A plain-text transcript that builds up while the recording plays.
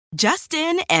Just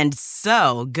in and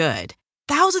so good.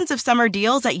 Thousands of summer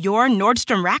deals at your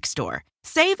Nordstrom Rack store.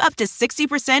 Save up to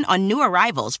 60% on new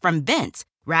arrivals from Vince,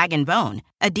 Rag & Bone,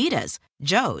 Adidas,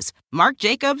 Joe's, Marc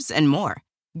Jacobs, and more.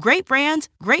 Great brands,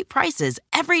 great prices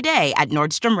every day at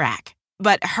Nordstrom Rack.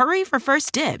 But hurry for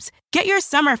first dibs. Get your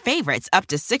summer favorites up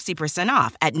to 60%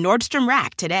 off at Nordstrom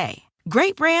Rack today.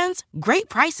 Great brands, great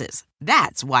prices.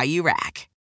 That's why you rack.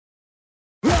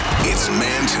 It's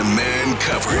man-to-man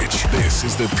coverage. This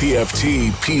is the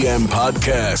PFT PM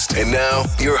podcast. And now,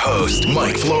 your host,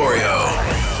 Mike Florio.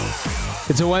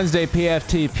 It's a Wednesday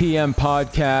PFT PM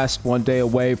podcast, one day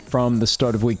away from the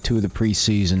start of week 2 of the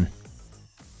preseason.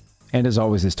 And as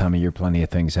always, this time of year, plenty of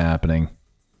things happening.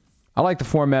 I like the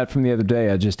format from the other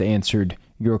day. I just answered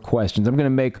your questions. I'm going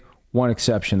to make one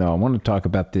exception, though. I want to talk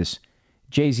about this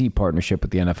Jay-Z partnership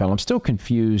with the NFL. I'm still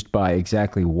confused by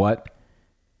exactly what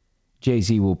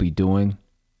Jay-Z will be doing.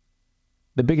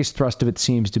 The biggest thrust of it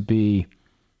seems to be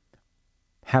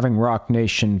having Roc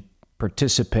Nation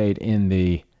participate in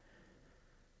the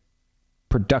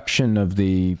production of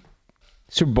the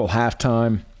Super Bowl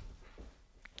halftime.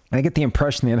 And I get the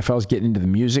impression the NFL is getting into the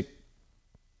music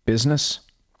business,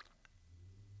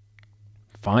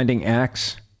 finding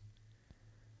acts,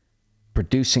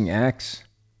 producing acts.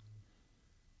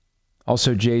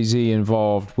 Also, Jay-Z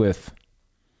involved with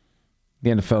the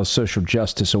NFL's social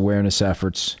justice awareness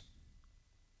efforts.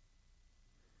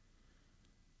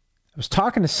 I was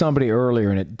talking to somebody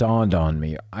earlier and it dawned on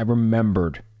me. I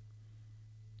remembered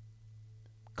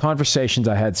conversations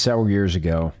I had several years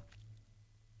ago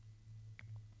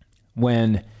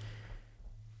when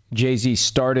Jay-Z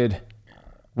started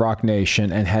Roc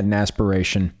Nation and had an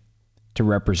aspiration to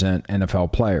represent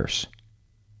NFL players.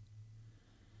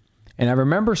 And I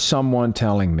remember someone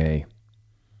telling me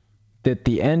that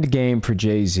the end game for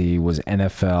Jay-Z was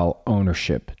NFL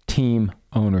ownership, team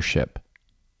ownership.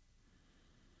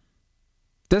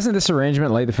 Doesn't this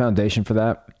arrangement lay the foundation for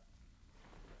that?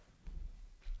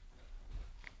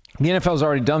 The NFL's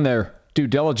already done their due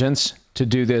diligence to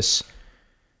do this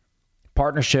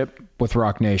partnership with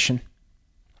Roc Nation.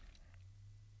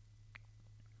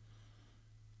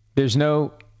 There's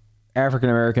no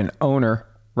African-American owner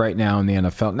right now in the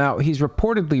NFL. Now, he's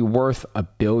reportedly worth $1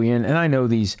 billion, and I know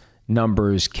these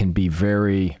numbers can be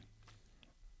very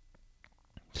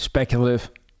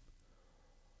speculative.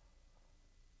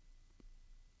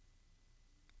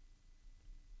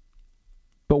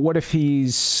 But what if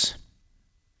he's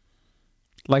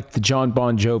like the John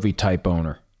Bon Jovi type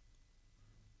owner?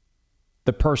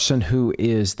 The person who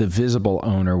is the visible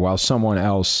owner while someone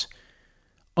else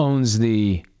owns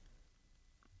the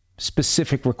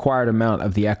specific required amount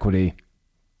of the equity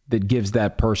that gives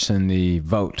that person the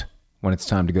vote when it's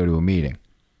time to go to a meeting.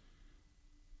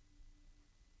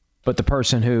 But the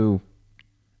person who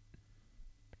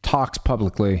talks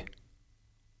publicly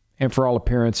and for all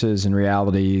appearances and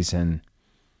realities and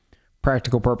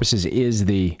practical purposes is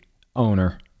the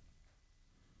owner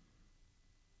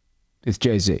is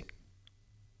Jay-Z.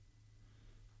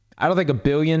 I don't think $1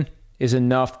 billion is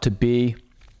enough to be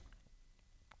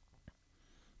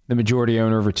the majority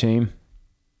owner of a team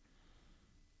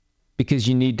because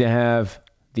you need to have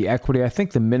the equity. I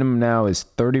think the minimum now is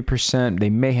 30%. They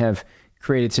may have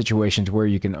created situations where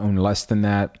you can own less than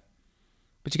that,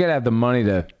 but you got to have the money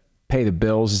to pay the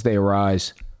bills as they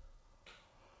arise.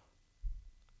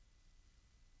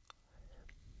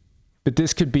 But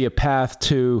this could be a path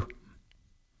to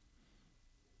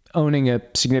owning a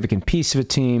significant piece of a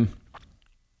team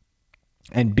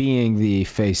and being the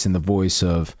face and the voice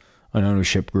of an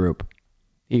ownership group,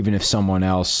 even if someone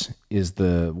else is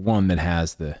the one that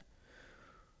has the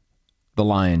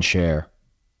lion's share,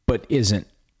 but isn't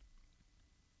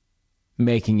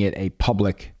making it a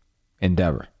public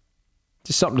endeavor.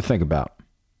 Just something to think about.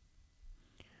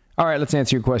 All right, let's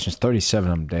answer your questions.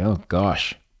 37 of them today. Oh,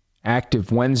 gosh.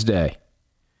 Active Wednesday.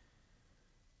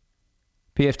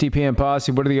 PFT PM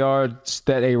Posse, what are the odds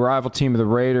that a rival team of the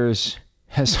Raiders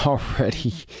has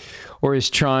already or is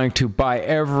trying to buy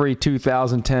every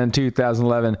 2010,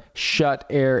 2011 shut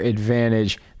air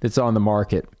advantage that's on the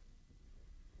market?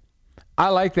 I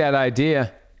like that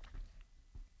idea.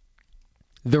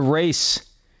 The race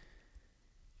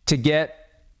to get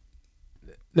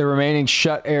the remaining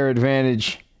shut air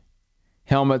advantage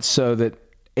helmets so that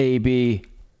AB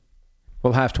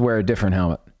will have to wear a different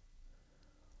helmet.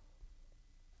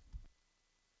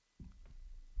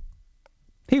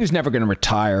 He was never going to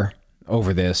retire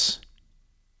over this.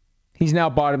 He's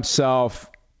now bought himself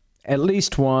at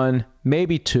least one,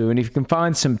 maybe two, and if you can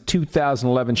find some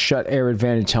 2011 Shut Air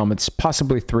Advantage helmets,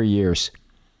 possibly 3 years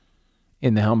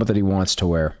in the helmet that he wants to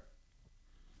wear.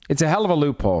 It's a hell of a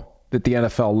loophole. that the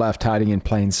NFL left hiding in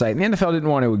plain sight. And the NFL didn't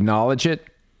want to acknowledge it.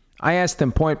 I asked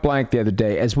them point blank the other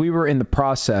day, as we were in the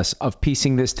process of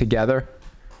piecing this together,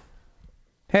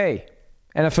 hey,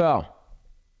 NFL,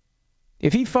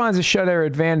 if he finds a shutout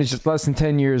advantage that's less than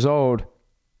 10 years old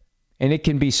and it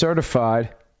can be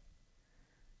certified,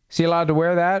 is he allowed to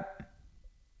wear that?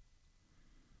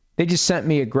 They just sent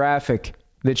me a graphic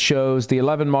that shows the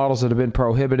 11 models that have been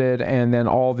prohibited and then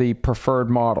all the preferred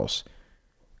models.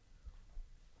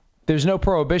 There's no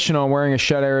prohibition on wearing a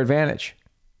shutout advantage.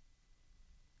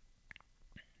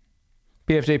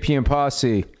 PFJPM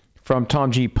Posse from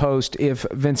Tom G. Post. If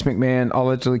Vince McMahon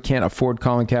allegedly can't afford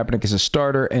Colin Kaepernick as a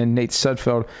starter and Nate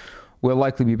Sudfeld will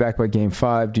likely be back by Game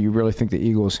 5, do you really think the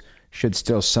Eagles should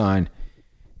still sign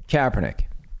Kaepernick?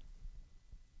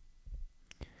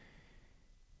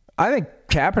 I think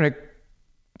Kaepernick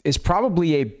is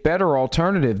probably a better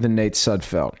alternative than Nate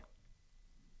Sudfeld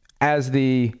as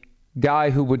the guy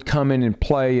who would come in and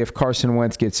play if Carson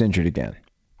Wentz gets injured again.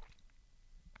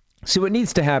 See, what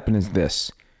needs to happen is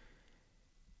this.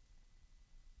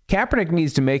 Kaepernick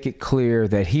needs to make it clear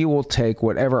that he will take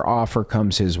whatever offer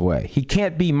comes his way. He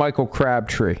can't be Michael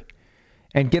Crabtree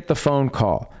and get the phone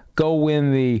call, go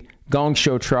win the Gong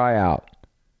Show tryout,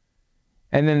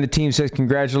 and then the team says,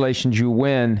 congratulations, you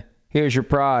win. Here's your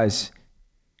prize.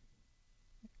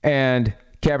 And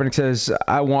Kaepernick says,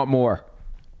 I want more.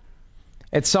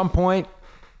 At some point,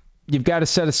 you've got to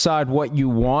set aside what you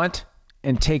want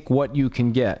and take what you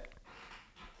can get.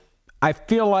 I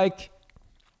feel like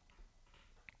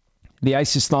the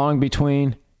ice is thawing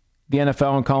between the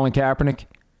NFL and Colin Kaepernick.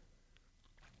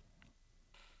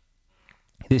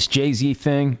 This Jay-Z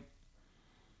thing.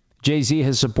 Jay-Z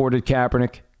has supported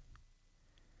Kaepernick.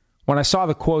 When I saw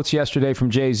the quotes yesterday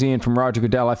from Jay-Z and from Roger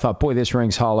Goodell, I thought, boy, this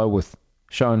rings hollow with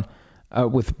Colin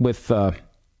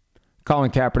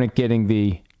Kaepernick getting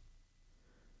the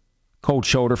cold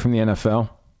shoulder from the NFL.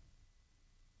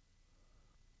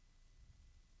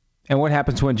 And what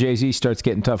happens when Jay-Z starts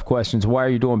getting tough questions? Why are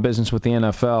you doing business with the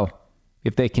NFL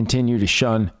if they continue to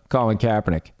shun Colin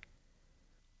Kaepernick?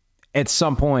 At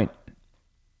some point,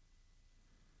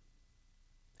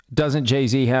 doesn't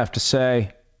Jay-Z have to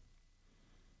say,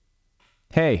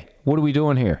 hey, what are we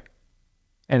doing here,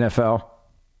 NFL?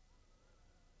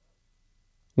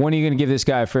 When are you going to give this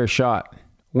guy a fair shot?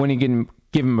 When are you going to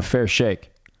give him a fair shake?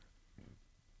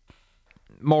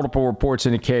 Multiple reports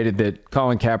indicated that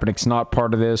Colin Kaepernick's not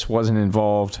part of this, wasn't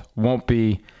involved, won't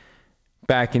be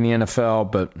back in the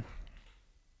NFL, but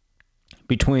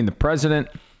between the president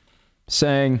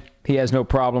saying he has no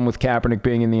problem with Kaepernick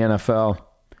being in the NFL,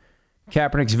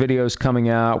 Kaepernick's videos coming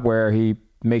out where he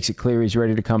makes it clear he's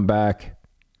ready to come back,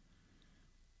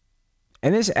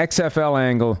 and this XFL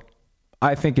angle,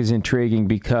 I think, is intriguing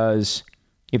because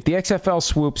if the XFL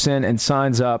swoops in and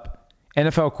signs up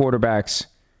NFL quarterbacks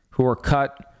who are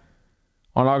cut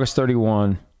on August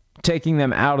 31, taking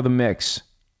them out of the mix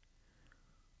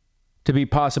to be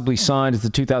possibly signed as the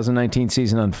 2019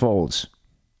 season unfolds,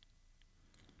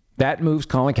 that moves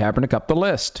Colin Kaepernick up the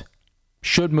list.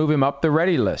 Should move him up the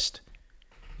ready list.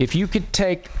 If you could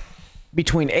take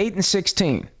between 8 and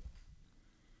 16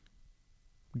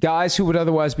 guys who would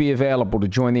otherwise be available to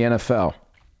join the NFL,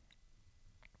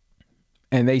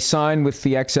 and they sign with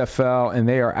the XFL and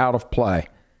they are out of play,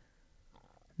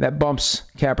 that bumps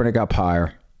Kaepernick up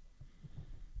higher.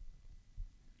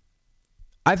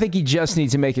 I think he just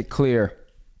needs to make it clear.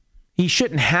 He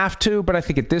shouldn't have to, but I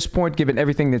think at this point, given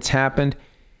everything that's happened,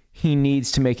 he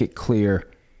needs to make it clear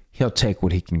he'll take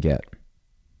what he can get.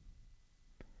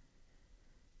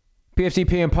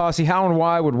 PFTP and Posse, how and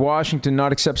why would Washington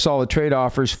not accept solid trade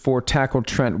offers for tackle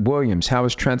Trent Williams? How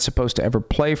is Trent supposed to ever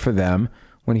play for them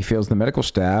when he feels the medical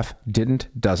staff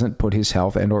doesn't put his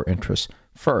health and or interests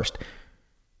first?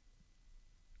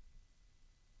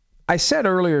 I said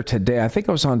earlier today, I think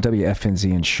I was on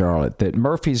WFNZ in Charlotte, that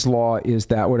Murphy's Law is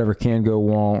that whatever can go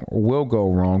wrong will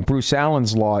go wrong. Bruce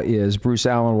Allen's law is Bruce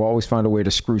Allen will always find a way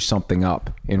to screw something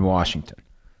up in Washington.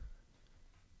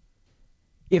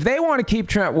 If they want to keep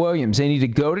Trent Williams, they need to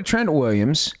go to Trent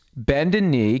Williams, bend a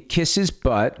knee, kiss his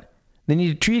butt. They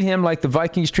need to treat him like the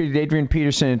Vikings treated Adrian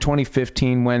Peterson in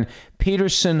 2015 when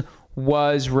Peterson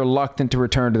was reluctant to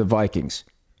return to the Vikings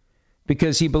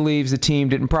because he believes the team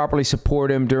didn't properly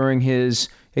support him during his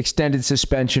extended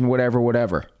suspension,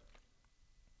 whatever.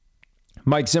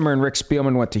 Mike Zimmer and Rick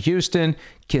Spielman went to Houston,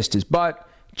 kissed his butt,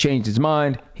 changed his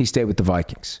mind. He stayed with the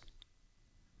Vikings.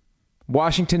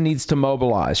 Washington needs to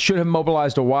mobilize. Should have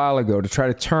mobilized a while ago to try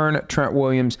to turn Trent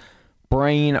Williams'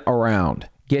 brain around,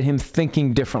 get him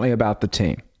thinking differently about the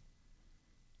team.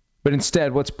 But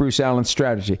instead, what's Bruce Allen's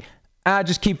strategy?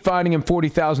 Just keep finding him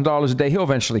 $40,000 a day. He'll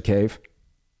eventually cave.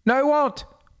 No, he won't.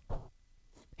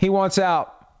 He wants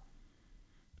out.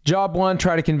 Job 1,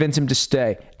 try to convince him to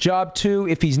stay. Job 2,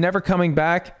 if he's never coming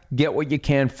back, get what you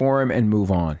can for him and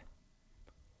move on.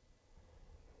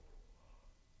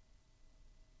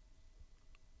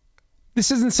 This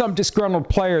isn't some disgruntled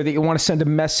player that you want to send a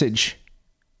message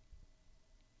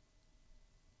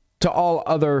to all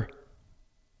other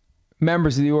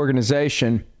members of the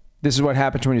organization. This is what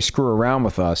happens when you screw around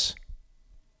with us.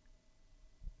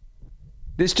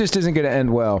 This just isn't going to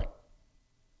end well.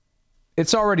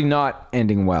 It's already not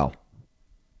ending well.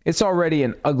 It's already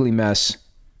an ugly mess.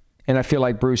 And I feel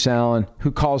like Bruce Allen,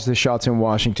 who calls the shots in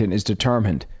Washington, is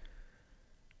determined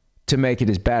to make it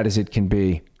as bad as it can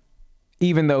be,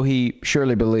 even though he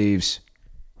surely believes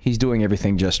he's doing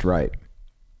everything just right.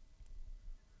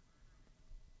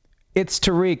 It's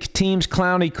Tariq. Teams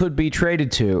Clowney could be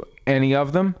traded to. Any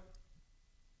of them?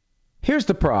 Here's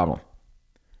the problem.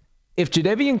 If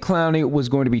Jadeveon Clowney was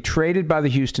going to be traded by the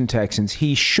Houston Texans,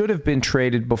 he should have been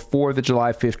traded before the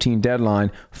July 15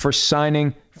 deadline for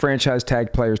signing franchise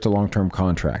tag players to long-term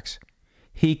contracts.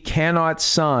 He cannot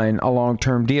sign a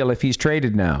long-term deal if he's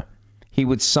traded now. He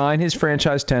would sign his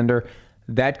franchise tender,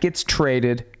 that gets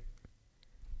traded,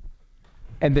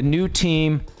 and the new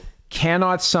team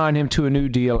cannot sign him to a new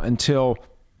deal until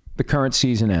the current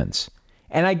season ends.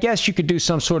 And I guess you could do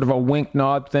some sort of a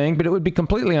wink-nod thing, but it would be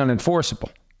completely unenforceable.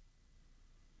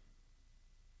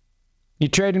 You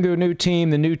trade him to a new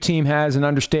team. The new team has an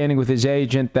understanding with his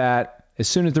agent that as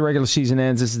soon as the regular season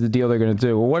ends, this is the deal they're going to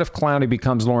do. Well, what if Clowney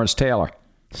becomes Lawrence Taylor?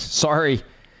 Sorry,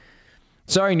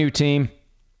 new team.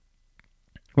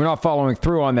 We're not following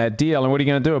through on that deal, and what are you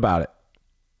going to do about it?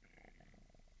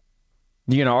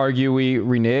 You going to argue we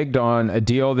reneged on a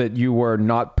deal that you were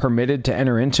not permitted to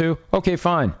enter into? Okay,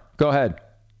 fine. Go ahead.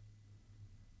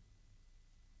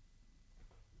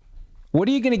 What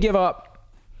are you going to give up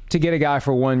to get a guy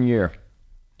for 1 year?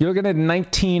 You're looking at a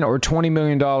 $19 or $20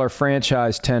 million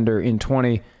franchise tender in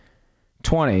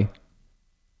 2020.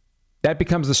 That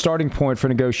becomes the starting point for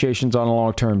negotiations on a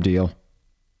long-term deal.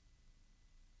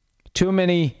 Too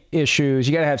many issues.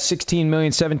 You got to have $16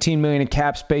 million, $17 million in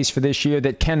cap space for this year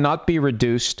that cannot be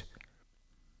reduced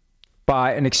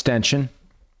by an extension.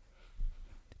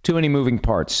 Too many moving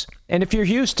parts. And if you're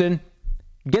Houston,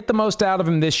 get the most out of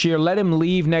him this year. Let him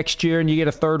leave next year, and you get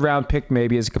a third-round pick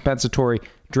maybe as a compensatory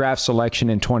draft selection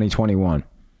in 2021.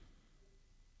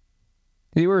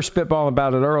 You were spitballing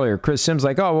about it earlier. Chris Sims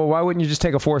like, oh, well, why wouldn't you just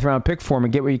take a fourth-round pick for him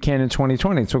and get what you can in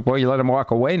 2020? So, well, you let him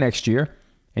walk away next year,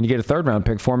 and you get a third-round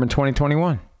pick for him in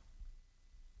 2021.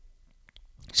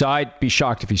 So I'd be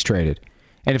shocked if he's traded.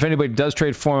 And if anybody does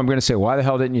trade for him, I'm going to say, why the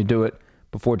hell didn't you do it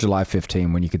before July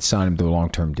 15 when you could sign him to a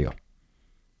long-term deal?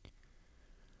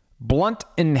 Blunt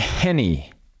and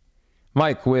Henney.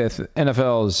 Mike, with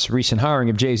NFL's recent hiring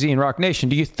of Jay-Z and Rock Nation,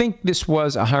 do you think this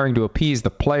was a hiring to appease the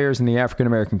players in the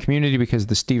African-American community because of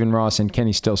the Stephen Ross and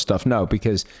Kenny Stills stuff? No,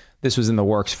 because this was in the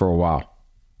works for a while.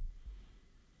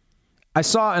 I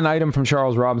saw an item from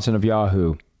Charles Robinson of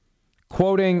Yahoo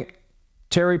quoting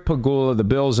Terry Pegula, the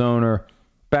Bills owner,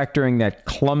 back during that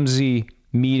clumsy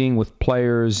meeting with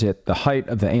players at the height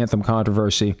of the anthem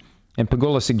controversy. And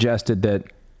Pegula suggested that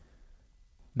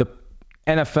the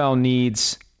NFL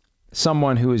needs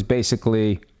someone who is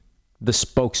basically the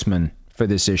spokesman for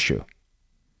this issue.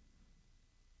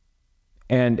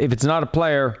 And if it's not a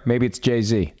player, maybe it's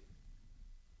Jay-Z.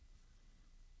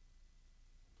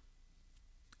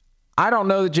 I don't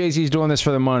know that Jay-Z is doing this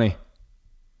for the money.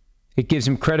 It gives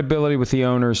him credibility with the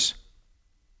owners.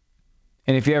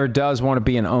 And if he ever does want to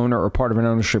be an owner or part of an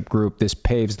ownership group, this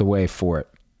paves the way for it.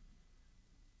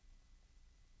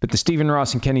 But the Stephen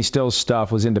Ross and Kenny Stills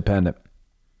stuff was independent.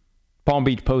 Palm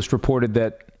Beach Post reported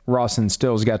that Ross and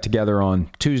Stills got together on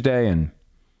Tuesday and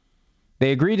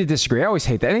they agreed to disagree. I always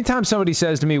hate that. Anytime somebody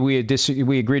says to me we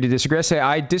agree to disagree, I say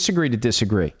I disagree to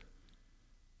disagree.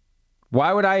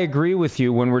 Why would I agree with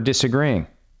you when we're disagreeing?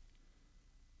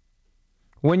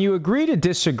 When you agree to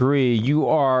disagree, you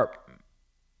are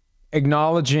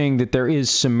acknowledging that there is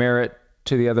some merit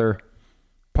to the other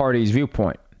party's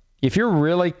viewpoint. If you're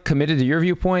really committed to your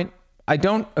viewpoint, I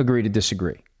don't agree to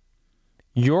disagree.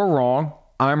 You're wrong.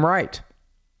 I'm right.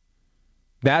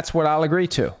 That's what I'll agree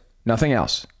to. Nothing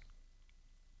else.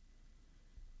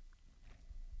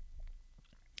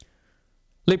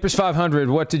 Leapers 500,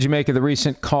 what did you make of the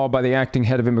recent call by the acting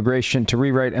head of immigration to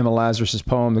rewrite Emma Lazarus'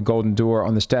 poem, The Golden Door,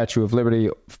 on the Statue of Liberty,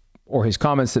 or his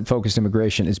comments that focused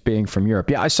immigration as being from Europe?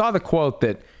 Yeah, I saw the quote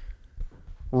that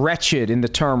wretched, in the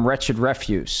term wretched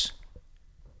refuse,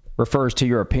 refers to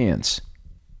Europeans.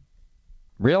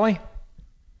 Really?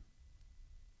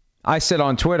 I said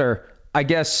on Twitter, I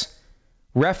guess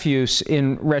Refuse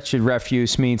in wretched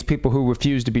refuse means people who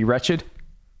refuse to be wretched.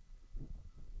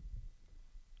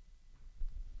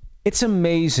 It's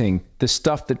amazing the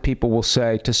stuff that people will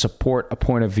say to support a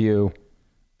point of view,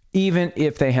 even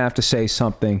if they have to say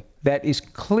something that is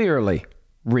clearly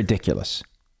ridiculous.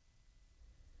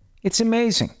 It's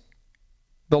amazing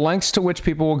the lengths to which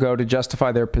people will go to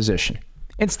justify their position.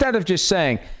 Instead of just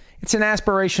saying, it's an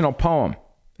aspirational poem.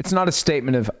 It's not a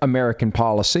statement of American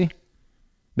policy.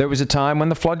 There was a time when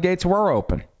the floodgates were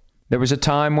open. There was a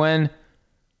time when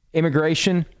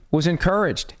immigration was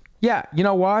encouraged. Yeah, you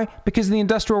know why? Because of the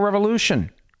Industrial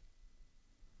Revolution.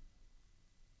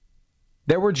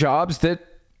 There were jobs that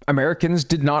Americans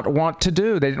did not want to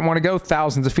do. They didn't want to go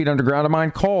thousands of feet underground to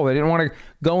mine coal. They didn't want to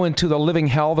go into the living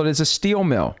hell that is a steel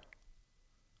mill.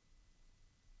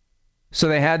 So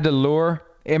they had to lure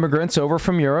immigrants over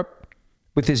from Europe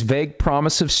with this vague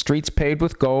promise of streets paved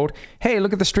with gold. Hey,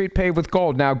 look at the street paved with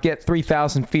gold. Now get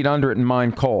 3,000 feet under it and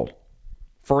mine coal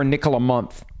for $0.05 a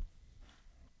month.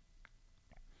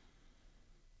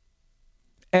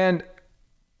 And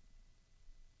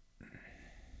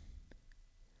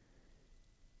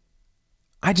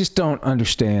I just don't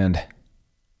understand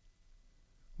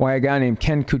why a guy named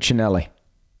Ken Cuccinelli,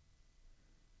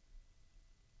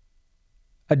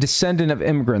 a descendant of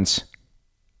immigrants.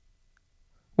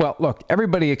 Well, look,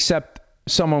 everybody except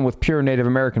someone with pure Native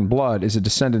American blood is a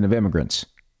descendant of immigrants.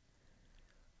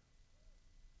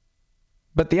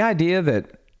 But the idea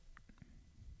that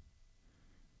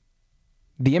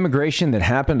the immigration that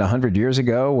happened 100 years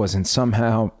ago wasn't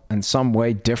somehow in some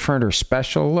way different or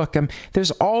special. Look,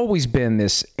 there's always been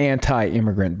this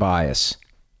anti-immigrant bias.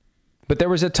 But there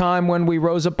was a time when we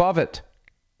rose above it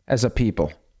as a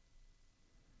people.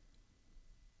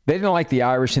 They didn't like the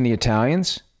Irish and the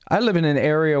Italians. I live in an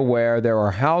area where there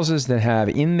are houses that have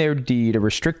in their deed a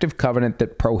restrictive covenant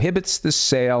that prohibits the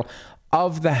sale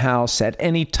of the house at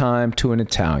any time to an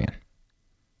Italian.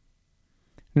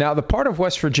 Now, the part of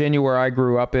West Virginia where I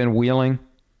grew up in, Wheeling,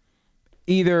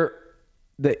 either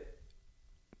the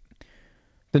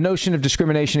notion of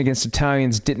discrimination against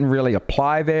Italians didn't really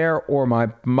apply there, or my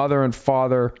mother and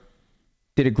father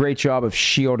did a great job of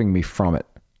shielding me from it.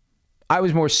 I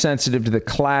was more sensitive to the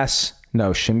class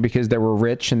notion because there were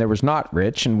rich and there was not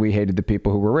rich, and we hated the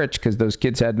people who were rich because those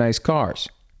kids had nice cars.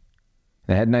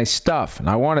 They had nice stuff, and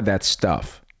I wanted that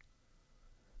stuff.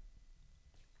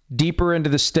 Deeper into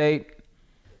the state,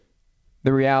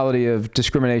 the reality of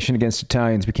discrimination against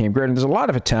Italians became greater. And there's a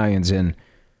lot of Italians in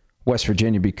West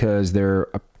Virginia because there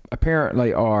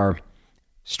apparently are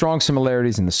strong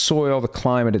similarities in the soil, the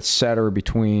climate, etc.,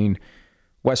 between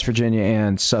West Virginia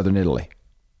and southern Italy.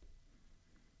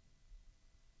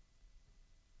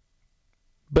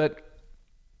 But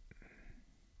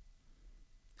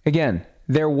again,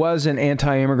 there was an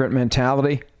anti-immigrant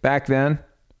mentality back then.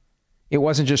 It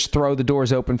wasn't just throw the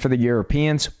doors open for the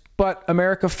Europeans, but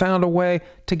America found a way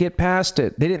to get past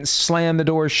it. They didn't slam the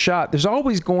doors shut. There's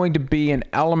always going to be an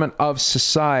element of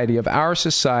society, of our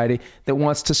society, that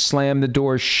wants to slam the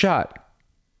doors shut.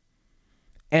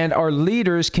 And our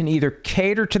leaders can either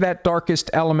cater to that darkest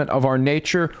element of our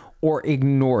nature or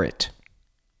ignore it.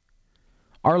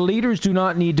 Our leaders do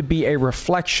not need to be a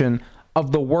reflection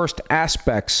of the worst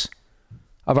aspects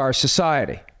of our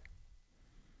society.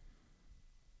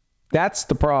 That's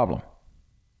the problem.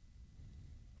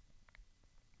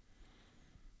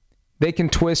 They can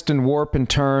twist and warp and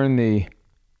turn the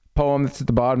poem that's at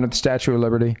the bottom of the Statue of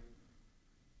Liberty.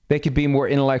 They could be more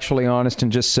intellectually honest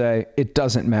and just say, it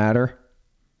doesn't matter.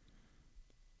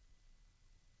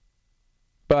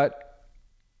 But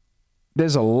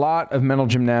there's a lot of mental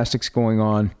gymnastics going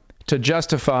on to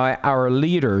justify our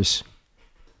leaders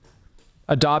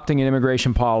adopting an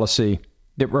immigration policy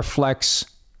that reflects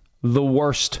the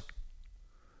worst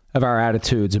of our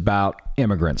attitudes about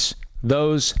immigrants.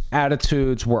 Those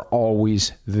attitudes were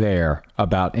always there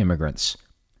about immigrants.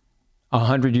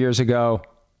 100 years ago,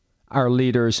 our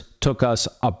leaders took us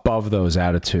above those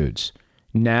attitudes.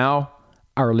 Now,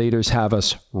 our leaders have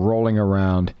us rolling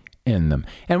around in them.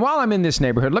 And while I'm in this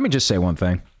neighborhood, let me just say one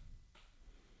thing.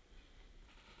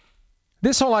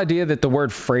 This whole idea that the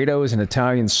word Fredo is an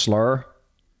Italian slur,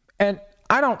 and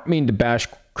I don't mean to bash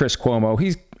Chris Cuomo.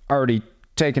 He's already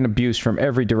taken abuse from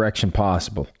every direction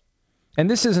possible. And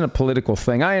this isn't a political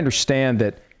thing. I understand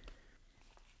that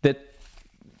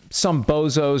some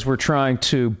bozos were trying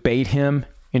to bait him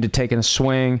into taking a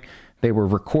swing. They were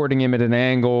recording him at an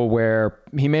angle where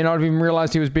he may not have even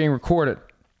realized he was being recorded.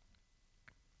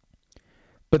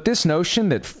 But this notion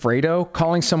that Fredo,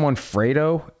 calling someone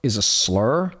Fredo, is a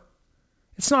slur,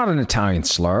 it's not an Italian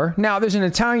slur. Now, there's an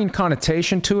Italian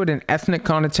connotation to it, an ethnic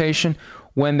connotation,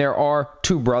 when there are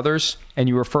two brothers and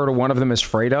you refer to one of them as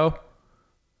Fredo?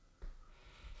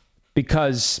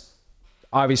 Because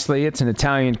obviously it's an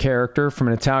Italian character from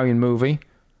an Italian movie.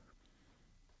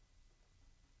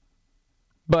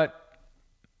 But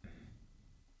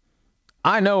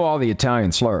I know all the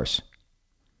Italian slurs.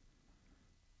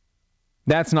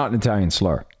 That's not an Italian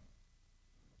slur.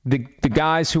 The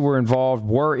guys who were involved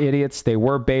were idiots. They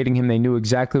were baiting him. They knew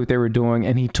exactly what they were doing,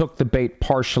 and he took the bait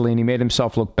partially, and he made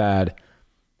himself look bad.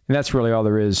 And that's really all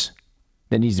there is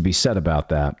that needs to be said about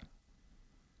that.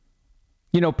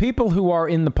 You know, people who are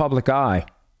in the public eye,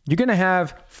 you're going to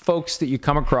have folks that you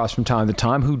come across from time to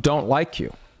time who don't like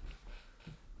you.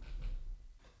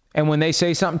 And when they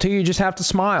say something to you, you just have to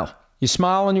smile. You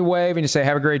smile and you wave and you say,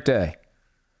 have a great day.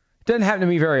 It doesn't happen to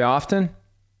me very often,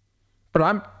 but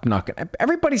I'm not going to.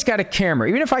 Everybody's got a camera.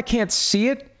 Even if I can't see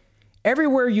it,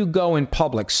 everywhere you go in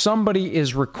public, somebody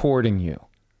is recording you.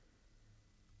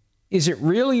 Is it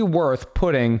really worth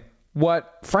putting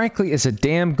what, frankly, is a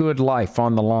damn good life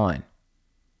on the line?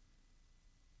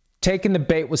 Taking the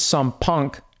bait with some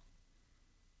punk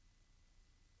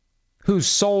whose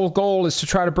sole goal is to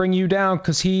try to bring you down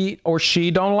because he or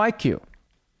she don't like you.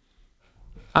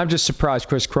 I'm just surprised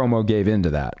Chris Cuomo gave in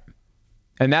to that.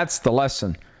 And that's the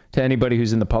lesson to anybody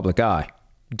who's in the public eye.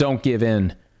 Don't give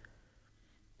in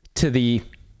to the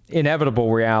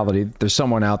inevitable reality that there's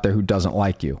someone out there who doesn't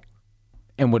like you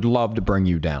and would love to bring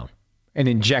you down and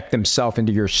inject themselves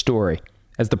into your story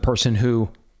as the person who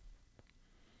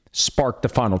sparked the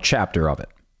final chapter of it.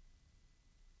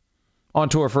 On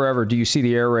tour forever, do you see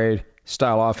the air raid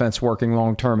style offense working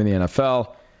long-term in the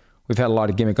NFL? We've had a lot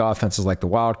of gimmick offenses like the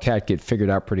Wildcat get figured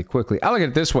out pretty quickly. I look at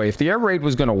it this way. If the air raid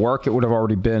was going to work, it would have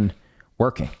already been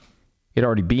working. It'd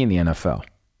already be in the NFL.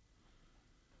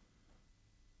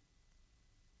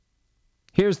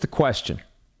 Here's the question.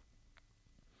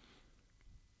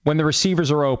 When the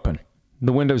receivers are open,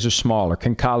 the windows are smaller,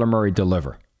 can Kyler Murray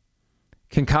deliver?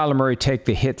 Can Kyler Murray take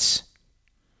the hits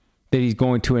that he's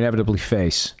going to inevitably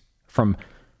face from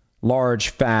large,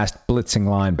 fast, blitzing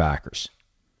linebackers?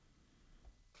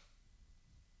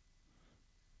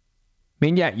 I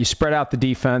mean, yeah, you spread out the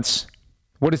defense.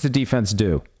 What does the defense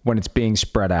do when it's being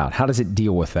spread out? How does it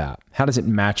deal with that? How does it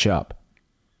match up?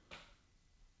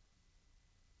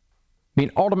 I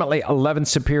mean, ultimately, 11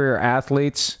 superior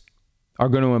athletes are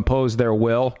going to impose their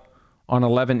will on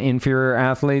 11 inferior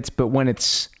athletes, but when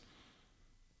it's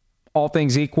all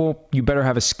things equal, you better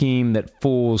have a scheme that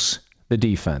fools the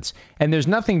defense. And there's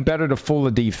nothing better to fool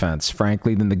the defense,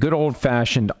 frankly, than the good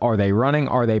old-fashioned, are they running,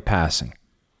 are they passing?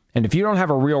 And if you don't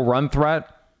have a real run threat,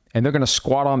 and they're going to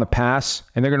squat on the pass,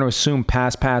 and they're going to assume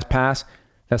pass,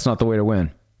 that's not the way to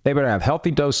win. They better have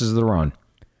healthy doses of the run.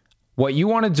 What you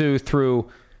want to do through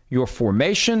your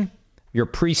formation, your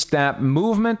pre-snap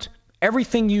movement,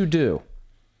 everything you do,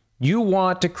 you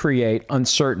want to create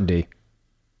uncertainty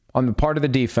on the part of the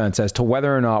defense as to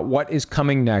whether or not what is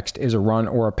coming next is a run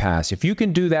or a pass. If you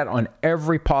can do that on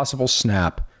every possible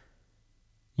snap,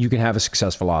 you can have a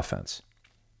successful offense.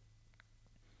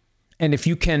 And if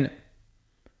you can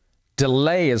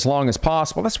delay as long as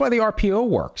possible, that's why the RPO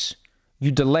works.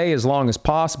 You delay as long as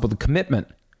possible the commitment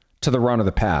to the run or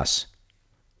the pass.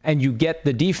 And you get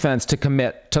the defense to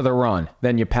commit to the run,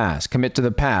 then you pass. Commit to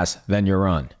the pass, then you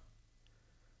run.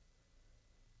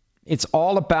 It's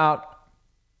all about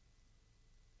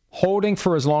holding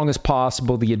for as long as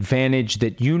possible the advantage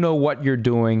that you know what you're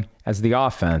doing as the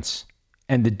offense,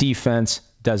 and the defense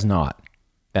does not.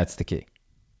 That's the key.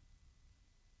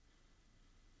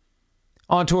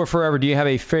 On tour forever, do you have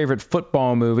a favorite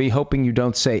football movie? Hoping you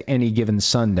don't say Any Given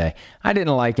Sunday. I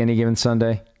didn't like Any Given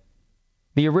Sunday.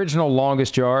 The original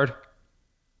Longest Yard,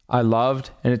 I loved,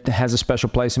 and it has a special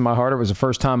place in my heart. It was the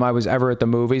first time I was ever at the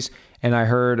movies, and I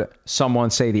heard someone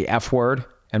say the F word,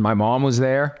 and my mom was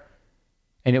there,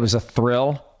 and it was a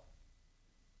thrill.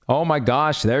 Oh my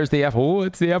gosh, there's the F. Oh,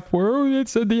 it's the F word. It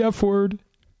said the F word.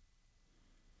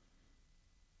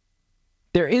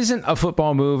 There isn't a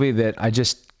football movie that I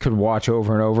just could watch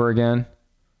over and over again.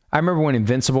 I remember when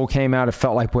Invincible came out, it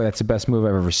felt like, boy, that's the best movie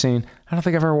I've ever seen. I don't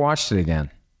think I've ever watched it again.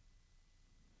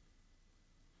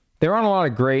 There aren't a lot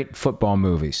of great football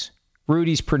movies.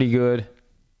 Rudy's pretty good.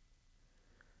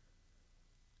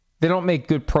 They don't make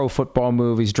good pro football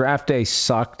movies. Draft Day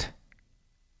sucked.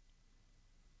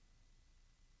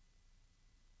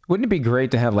 Wouldn't it be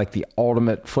great to have like the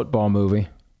ultimate football movie?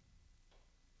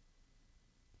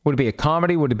 Would it be a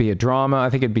comedy? Would it be a drama?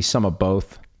 I think it'd be some of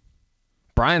both.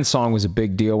 Brian's Song was a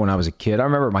big deal when I was a kid. I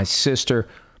remember my sister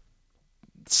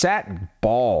sat and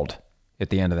bawled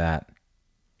at the end of that.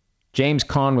 James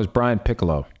Caan was Brian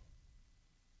Piccolo.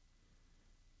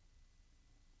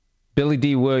 Billy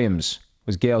D. Williams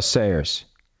was Gale Sayers.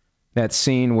 That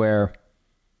scene where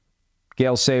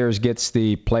Gale Sayers gets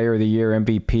the Player of the Year,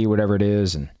 MVP, whatever it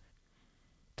is, and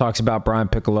talks about Brian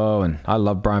Piccolo, and I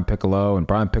love Brian Piccolo, and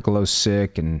Brian Piccolo's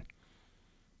sick, and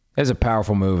it's a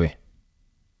powerful movie. It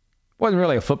wasn't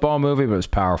really a football movie, but it was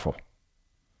powerful.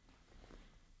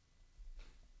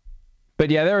 But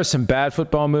yeah, there are some bad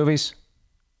football movies.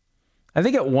 I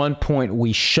think at one point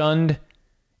we shunned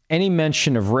any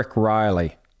mention of Rick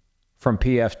Riley from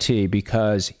PFT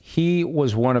because he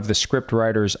was one of the script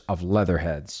writers of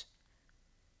Leatherheads,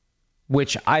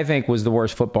 which I think was the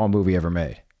worst football movie ever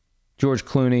made. George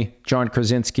Clooney, John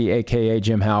Krasinski, a.k.a.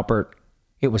 Jim Halpert.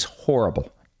 It was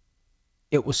horrible.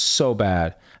 It was so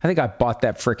bad. I think I bought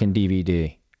that frickin'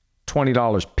 DVD.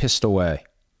 $20 pissed away.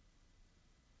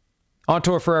 On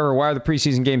Tour Forever, why are the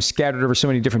preseason games scattered over so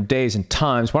many different days and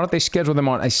times? Why don't they schedule them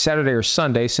on a Saturday or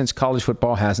Sunday since college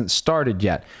football hasn't started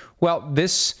yet? Well,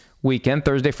 this weekend,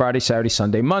 Thursday, Friday, Saturday,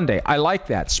 Sunday, Monday. I like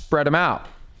that. Spread them out.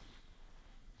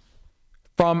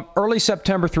 From early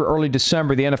September through early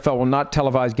December, the NFL will not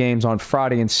televise games on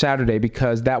Friday and Saturday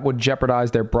because that would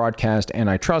jeopardize their broadcast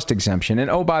antitrust exemption.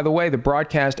 And oh, by the way, the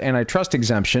broadcast antitrust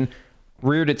exemption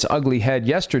reared its ugly head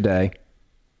yesterday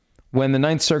when the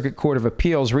Ninth Circuit Court of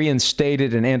Appeals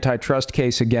reinstated an antitrust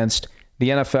case against the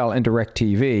NFL and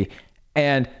DirecTV.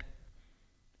 And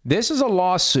this is a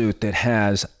lawsuit that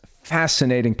has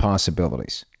fascinating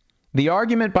possibilities. The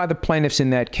argument by the plaintiffs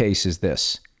in that case is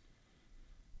this: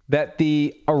 that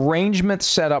the arrangement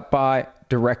set up by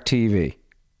DirecTV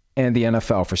and the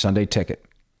NFL for Sunday Ticket,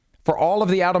 for all of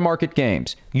the out-of-market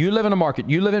games, you live in a market,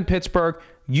 you live in Pittsburgh,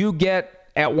 you get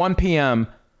at 1 p.m.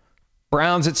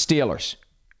 Browns at Steelers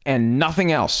and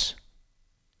nothing else.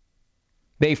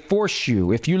 They force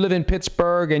you, if you live in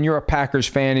Pittsburgh and you're a Packers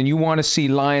fan and you want to see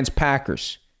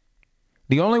Lions-Packers,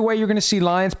 the only way you're going to see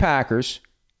Lions-Packers,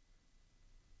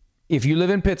 if you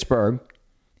live in Pittsburgh,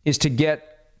 is to get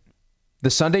the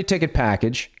Sunday Ticket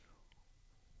package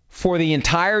for the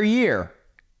entire year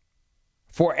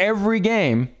for every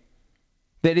game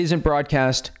that isn't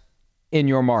broadcast in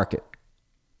your market.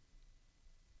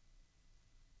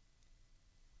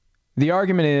 The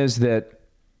argument is that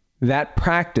that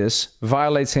practice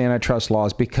violates antitrust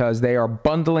laws because they are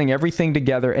bundling everything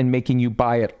together and making you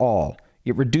buy it all.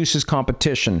 It reduces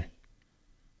competition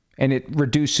and it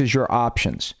reduces your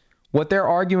options. What they're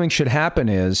arguing should happen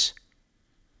is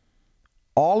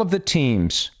all of the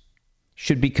teams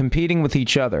should be competing with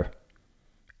each other.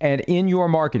 And in your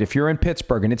market, if you're in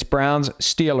Pittsburgh and it's Browns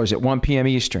Steelers at 1 p.m.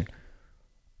 Eastern,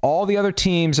 all the other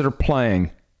teams that are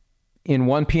playing in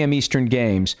 1 p.m. Eastern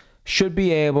games should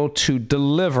be able to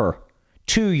deliver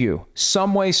to you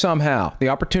some way, somehow, the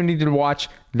opportunity to watch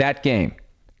that game.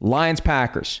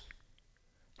 Lions-Packers.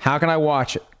 How can I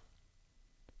watch it?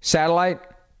 Satellite,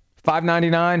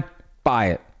 $5.99, buy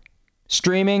it.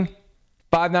 Streaming,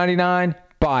 $5.99,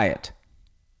 buy it.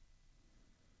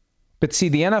 But see,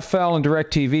 the NFL and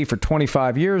DirecTV for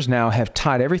 25 years now have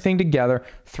tied everything together,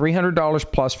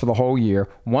 $300 plus for the whole year,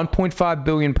 $1.5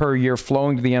 billion per year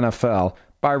flowing to the NFL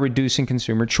by reducing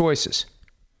consumer choices.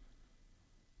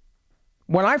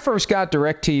 When I first got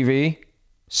DirecTV,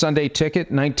 Sunday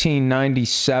Ticket,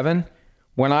 1997,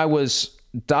 when I was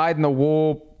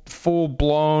dyed-in-the-wool,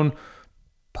 full-blown,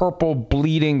 purple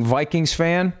bleeding Vikings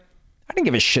fan, I didn't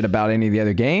give a shit about any of the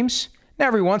other games. Now,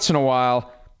 every once in a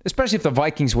while, especially if the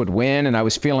Vikings would win and I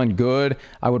was feeling good,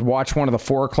 I would watch one of the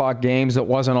 4 o'clock games that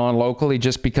wasn't on locally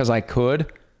just because I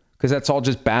could, because that's all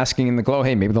just basking in the glow.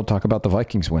 Hey, maybe they'll talk about the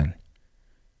Vikings win.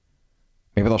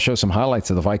 Maybe they'll show some highlights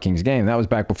of the Vikings game. That was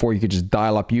back before you could just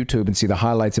dial up YouTube and see the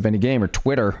highlights of any game, or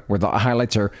Twitter, where the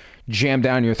highlights are jammed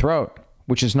down your throat,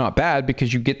 which is not bad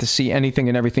because you get to see anything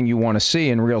and everything you want to see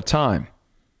in real time.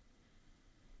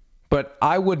 But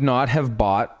I would not have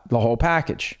bought the whole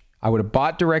package. I would have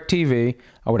bought DirecTV,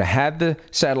 I would have had the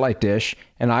satellite dish,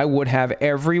 and I would have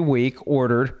every week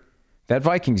ordered that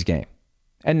Vikings game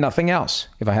and nothing else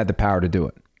if I had the power to do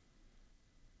it.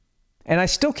 And I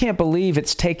still can't believe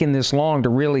it's taken this long to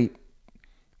really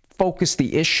focus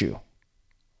the issue.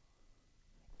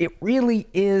 It really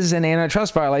is an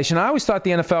antitrust violation. I always thought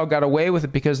the NFL got away with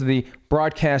it because of the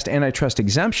broadcast antitrust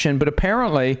exemption, but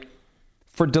apparently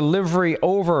for delivery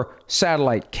over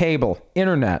satellite, cable,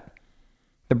 internet,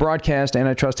 the broadcast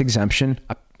antitrust exemption,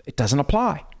 it doesn't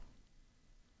apply.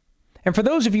 And for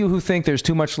those of you who think there's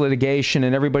too much litigation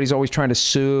and everybody's always trying to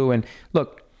sue, and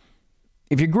look,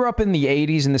 if you grew up in the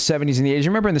 80s and the 70s and the 80s,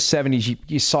 remember in the 70s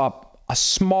you saw a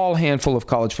small handful of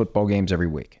college football games every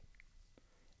week.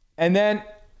 And then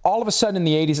all of a sudden in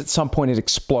the 80s at some point it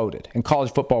exploded and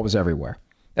college football was everywhere.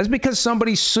 That's because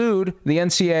somebody sued the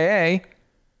NCAA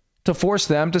to force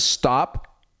them to stop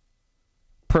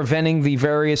preventing the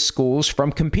various schools from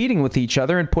competing with each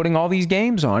other and putting all these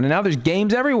games on. And now there's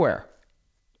games everywhere.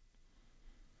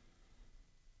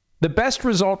 The best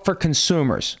result for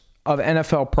consumers of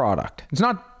NFL product, it's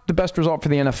not the best result for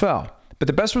the NFL, but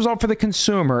the best result for the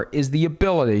consumer is the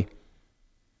ability,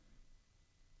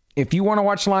 if you want to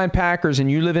watch Lions Packers and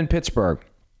you live in Pittsburgh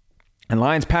and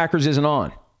Lions Packers isn't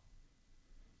on,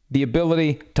 the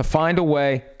ability to find a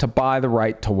way to buy the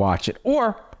right to watch it.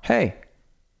 Or, hey,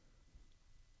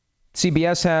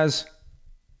 CBS has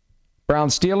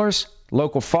Browns Steelers,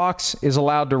 local Fox is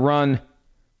allowed to run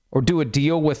or do a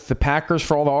deal with the Packers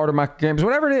for all the out-of-market games,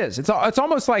 whatever it is. It's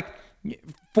almost like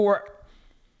for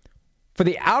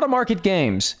the out-of-market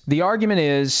games, the argument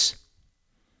is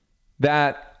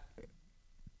that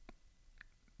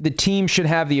the team should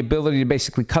have the ability to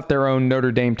basically cut their own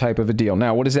Notre Dame type of a deal.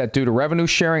 Now, what does that do to revenue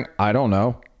sharing? I don't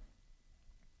know.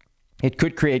 It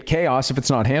could create chaos if it's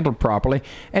not handled properly,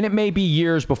 and it may be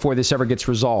years before this ever gets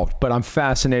resolved, but I'm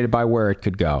fascinated by where it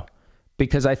could go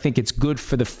because I think it's good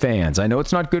for the fans. I know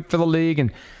it's not good for the league,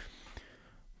 and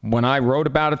when I wrote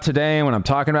about it today and when I'm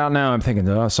talking about it now, I'm thinking,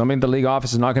 somebody in the league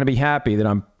office is not going to be happy that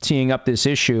I'm teeing up this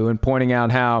issue and pointing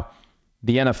out how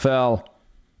the NFL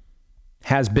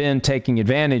has been taking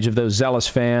advantage of those zealous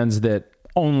fans that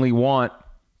only want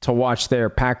to watch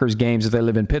their Packers games if they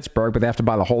live in Pittsburgh, but they have to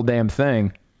buy the whole damn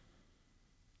thing.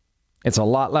 It's a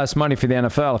lot less money for the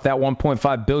NFL. If that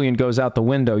 $1.5 billion goes out the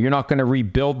window, you're not going to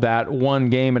rebuild that one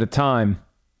game at a time.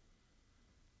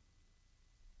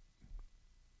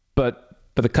 But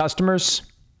for the customers,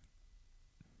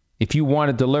 if you want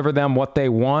to deliver them what they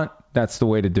want, that's the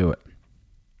way to do it.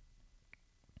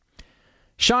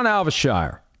 Sean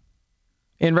Alvashire,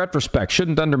 in retrospect,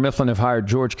 shouldn't Dunder Mifflin have hired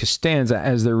George Costanza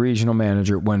as their regional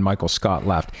manager when Michael Scott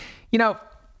left? You know,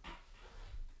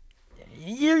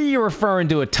 you're referring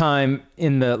to a time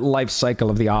in the life cycle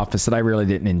of The Office that I really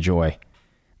didn't enjoy.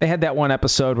 They had that one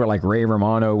episode where like Ray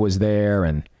Romano was there,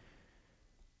 and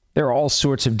there are all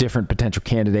sorts of different potential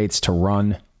candidates to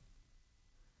run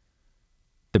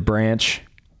the branch.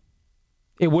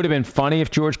 It would have been funny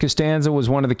if George Costanza was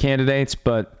one of the candidates,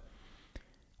 but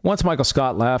once Michael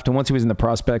Scott left and once he was in the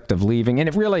prospect of leaving, and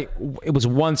it was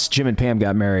once Jim and Pam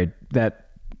got married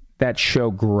that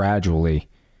show gradually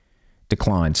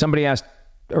declined. Somebody asked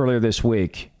earlier this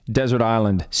week, Desert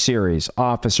Island series,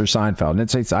 Office or Seinfeld? And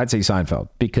I'd say Seinfeld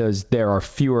because there are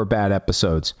fewer bad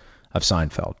episodes of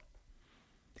Seinfeld.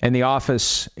 And The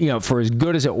Office, for as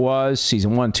good as it was,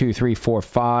 season 1, 2, 3, 4,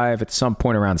 5, at some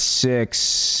point around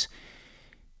 6,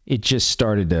 it just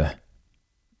started to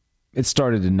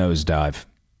nosedive.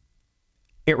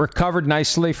 It recovered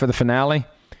nicely for the finale,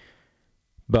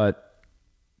 but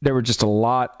there were just a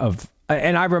lot of...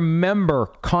 And I remember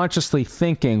consciously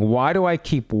thinking, why do I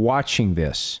keep watching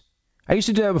this? I used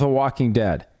to do that with The Walking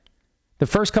Dead. The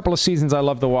first couple of seasons, I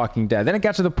loved The Walking Dead. Then it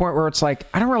got to the point where it's like,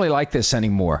 I don't really like this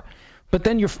anymore. But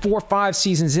then you're 4 or 5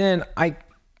 seasons in, I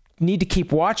need to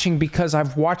keep watching because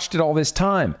I've watched it all this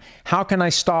time. How can I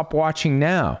stop watching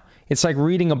now? It's like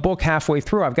reading a book halfway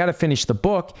through. I've got to finish the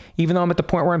book, even though I'm at the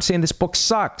point where I'm saying this book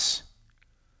sucks.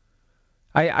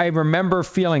 I remember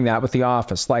feeling that with The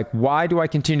Office. Like, why do I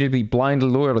continue to be blindly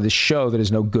loyal to this show that is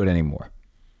no good anymore?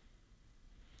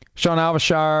 Sean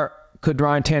Alvashire, could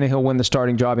Ryan Tannehill win the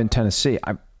starting job in Tennessee?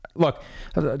 Look,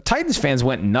 Titans fans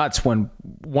went nuts when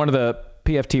one of the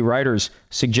PFT writers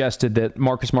suggested that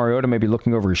Marcus Mariota may be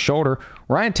looking over his shoulder.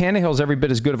 Ryan Tannehill is every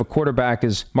bit as good of a quarterback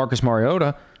as Marcus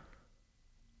Mariota.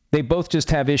 They both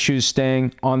just have issues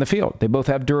staying on the field. They both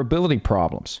have durability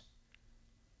problems.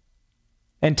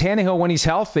 And Tannehill, when he's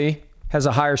healthy, has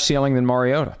a higher ceiling than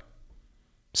Mariota.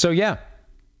 So, yeah.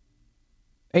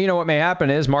 And you know what may happen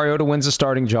is Mariota wins the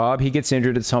starting job. He gets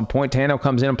injured at some point. Tannehill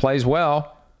comes in and plays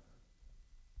well.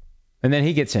 And then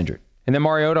he gets injured. And then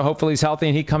Mariota, hopefully he's healthy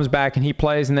and he comes back and he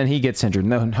plays and then he gets injured.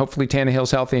 And then hopefully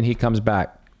Tannehill's healthy and he comes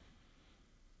back.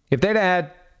 If they'd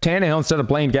had Tannehill instead of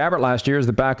Blaine Gabbert last year as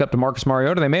the backup to Marcus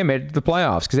Mariota, they may have made it to the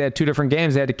playoffs because they had 2 different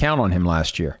games they had to count on him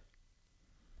last year.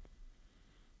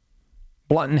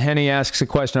 Blunt and Henny asks a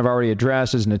question I've already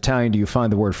addressed. As an Italian, do you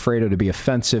find the word Fredo to be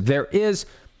offensive? There is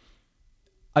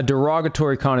a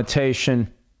derogatory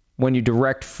connotation when you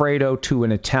direct Fredo to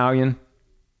an Italian,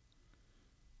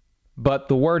 but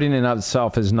the word in and of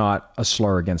itself is not a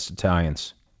slur against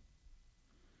Italians.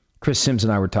 Chris Sims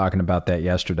and I were talking about that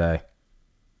yesterday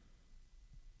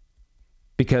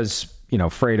because,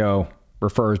 Fredo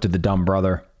refers to the dumb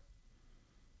brother.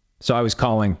 So I was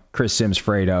calling Chris Sims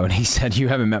Fredo, and he said, "You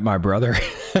haven't met my brother,"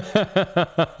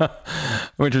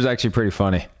 which was actually pretty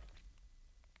funny.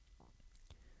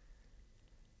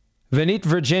 Vinit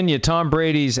Virginia, Tom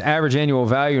Brady's average annual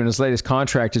value in his latest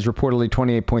contract is reportedly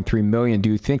 $28.3 million. Do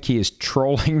you think he is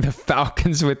trolling the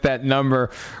Falcons with that number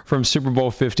from Super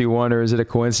Bowl 51, or is it a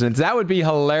coincidence? That would be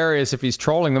hilarious if he's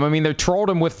trolling them. I mean, they trolled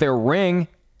him with their ring.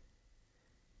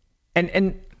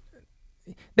 And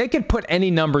they could put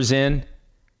any numbers in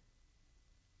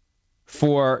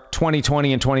for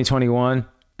 2020 and 2021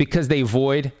 because they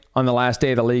void on the last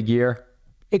day of the league year.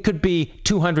 It could be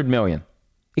 $200 million.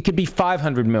 It could be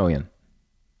 $500 million.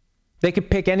 They could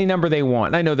pick any number they want.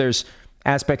 And I know there's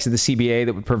aspects of the CBA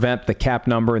that would prevent the cap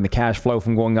number and the cash flow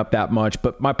from going up that much.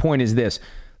 But my point is this.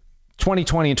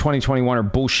 2020 and 2021 are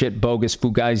bullshit, bogus,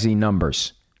 fugazi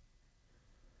numbers.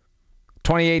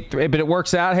 28, but it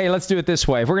works out. Hey, let's do it this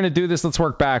way. If we're going to do this, let's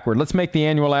work backward. Let's make the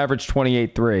annual average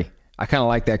 28.3. I kind of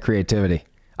like that creativity.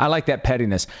 I like that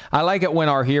pettiness. I like it when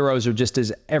our heroes are just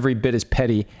every bit as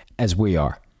petty as we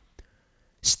are.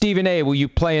 Stephen A., will you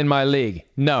play in my league?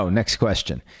 No. Next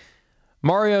question.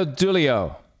 Mario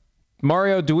Duilio.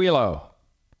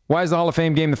 Why is the Hall of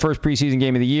Fame game the first preseason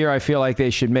game of the year? I feel like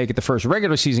they should make it the first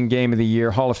regular season game of the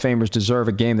year. Hall of Famers deserve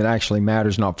a game that actually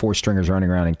matters, not four stringers running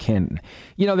around in Canton.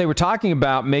 You know, they were talking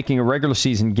about making a regular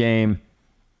season game,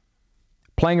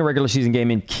 playing a regular season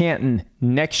game in Canton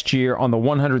next year on the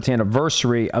 100th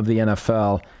anniversary of the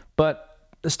NFL, but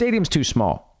the stadium's too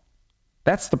small.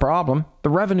 That's the problem. The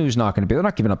revenue's not going to be. They're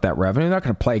not giving up that revenue. They're not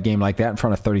going to play a game like that in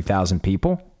front of 30,000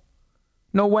 people.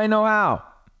 No way, no how.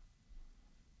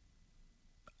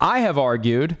 I have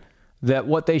argued that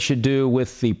what they should do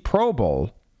with the Pro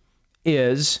Bowl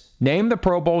is name the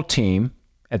Pro Bowl team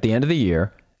at the end of the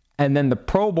year, and then the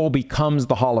Pro Bowl becomes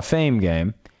the Hall of Fame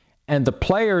game, and the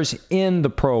players in the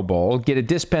Pro Bowl get a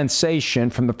dispensation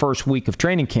from the first week of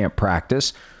training camp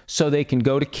practice so they can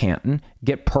go to Canton,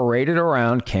 get paraded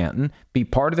around Canton, be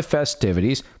part of the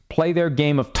festivities, play their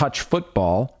game of touch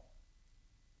football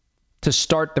to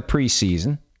start the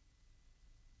preseason.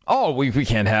 Oh, we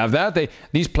can't have that.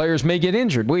 These players may get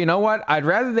injured. Well, you know what? I'd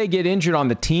rather they get injured on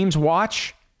the team's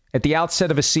watch at the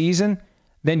outset of a season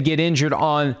than get injured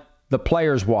on the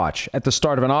players' watch at the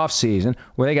start of an offseason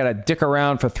where they got to dick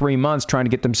around for 3 months trying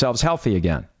to get themselves healthy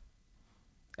again,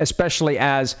 especially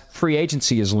as free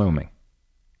agency is looming.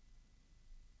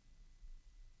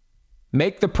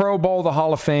 Make the Pro Bowl the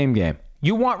Hall of Fame game.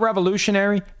 You want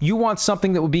revolutionary? You want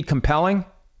something that would be compelling?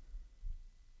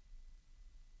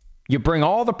 You bring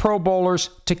all the Pro Bowlers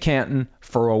to Canton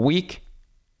for a week.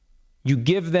 You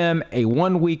give them a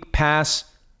 1-week pass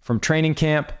from training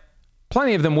camp.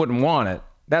 Plenty of them wouldn't want it.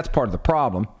 That's part of the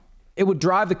problem. It would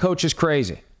drive the coaches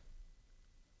crazy.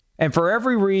 And for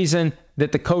every reason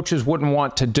that the coaches wouldn't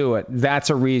want to do it, that's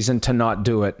a reason to not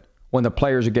do it when the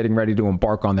players are getting ready to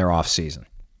embark on their offseason.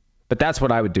 But that's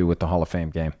what I would do with the Hall of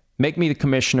Fame game. Make me the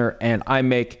commissioner, and I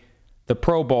make the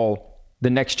Pro Bowl the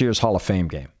next year's Hall of Fame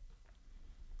game.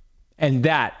 And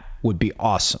that would be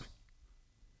awesome.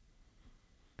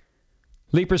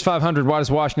 Leapers 500, why does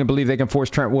Washington believe they can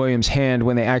force Trent Williams' hand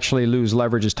when they actually lose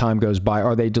leverage as time goes by?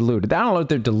 Are they deluded? I don't know if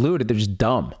they're deluded. They're just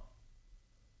dumb.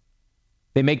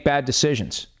 They make bad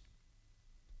decisions.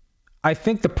 I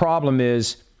think the problem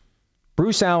is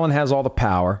Bruce Allen has all the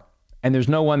power, and there's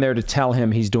no one there to tell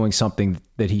him he's doing something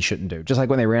that he shouldn't do. Just like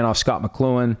when they ran off Scott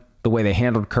McLuhan, the way they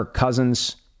handled Kirk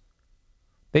Cousins.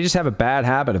 They just have a bad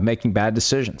habit of making bad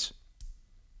decisions.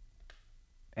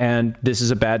 And this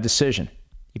is a bad decision.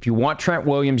 If you want Trent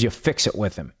Williams, you fix it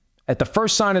with him. At the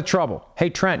first sign of trouble, hey,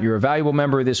 Trent, you're a valuable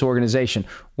member of this organization.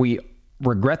 We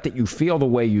regret that you feel the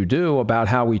way you do about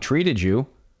how we treated you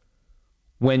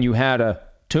when you had a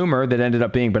tumor that ended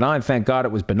up being benign. Thank God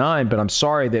it was benign, but I'm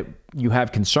sorry that you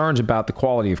have concerns about the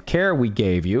quality of care we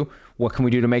gave you. What can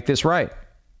we do to make this right?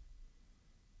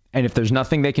 And if there's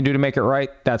nothing they can do to make it right,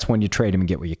 that's when you trade him and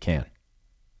get what you can.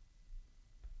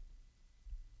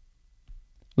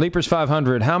 Leapers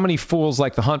 500, how many fools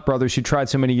like the Hunt brothers who tried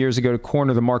so many years ago to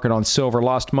corner the market on silver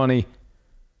lost money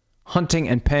hunting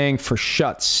and paying for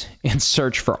shuts in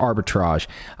search for arbitrage?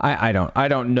 I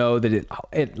don't know that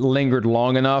it lingered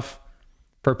long enough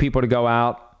for people to go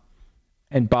out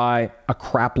and buy a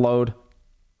crap load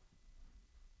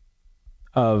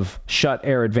of shut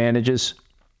air advantages,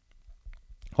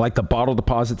 like the bottle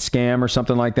deposit scam or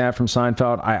something like that from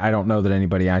Seinfeld. I don't know that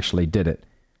anybody actually did it.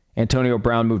 Antonio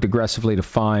Brown moved aggressively to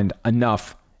find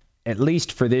enough, at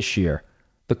least for this year.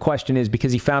 The question is,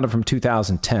 because he found them from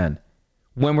 2010,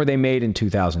 when were they made in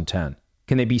 2010?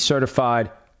 Can they be certified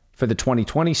for the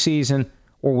 2020 season,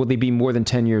 or will they be more than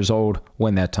 10 years old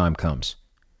when that time comes?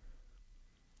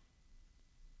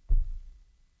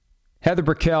 Heather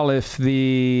Brickell, if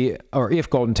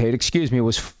Golden Tate,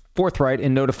 was forthright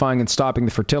in notifying and stopping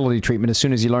the fertility treatment as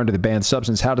soon as he learned of the banned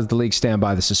substance. How does the league stand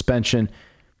by the suspension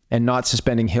and not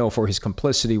suspending Hill for his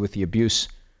complicity with the abuse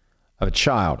of a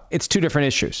child? It's two different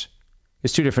issues.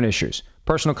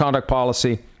 Personal conduct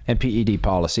policy and PED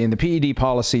policy. And the PED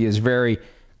policy is very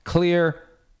clear,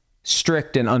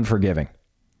 strict, and unforgiving.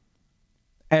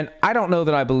 And I don't know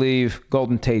that I believe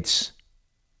Golden Tate's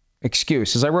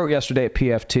excuse. As I wrote yesterday at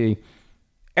PFT,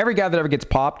 every guy that ever gets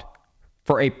popped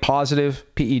for a positive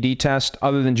PED test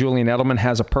other than Julian Edelman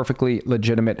has a perfectly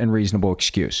legitimate and reasonable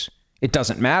excuse. It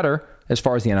doesn't matter as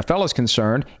far as the NFL is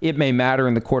concerned. It may matter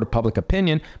in the court of public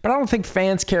opinion, but I don't think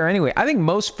fans care anyway. I think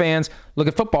most fans look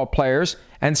at football players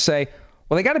and say,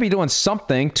 well, they got to be doing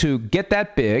something to get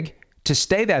that big, to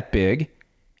stay that big,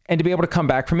 and to be able to come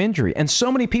back from injury. And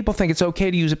so many people think it's okay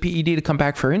to use a PED to come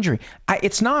back for injury.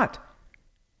 It's not.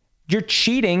 You're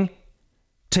cheating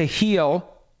to heal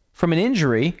from an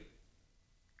injury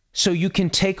so you can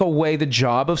take away the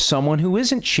job of someone who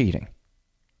isn't cheating.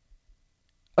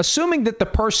 Assuming that the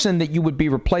person that you would be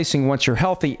replacing once you're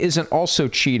healthy isn't also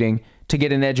cheating to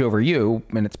get an edge over you,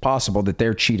 and it's possible that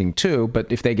they're cheating too,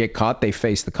 but if they get caught, they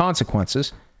face the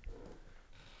consequences.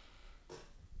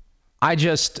 I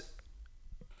just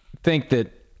think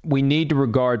that we need to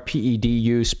regard PED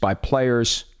use by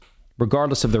players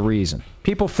regardless of the reason.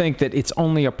 People think that it's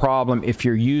only a problem if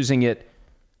you're using it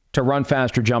to run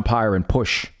faster, jump higher, and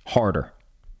push harder.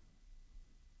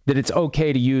 That it's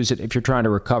okay to use it if you're trying to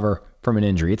recover from an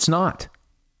injury. It's not.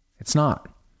 It's not.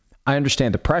 I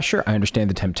understand the pressure. I understand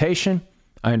the temptation.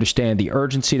 I understand the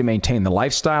urgency to maintain the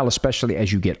lifestyle, especially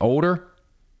as you get older.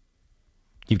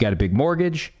 You've got a big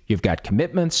mortgage. You've got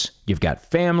commitments. You've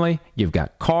got family. You've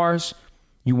got cars.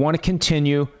 You want to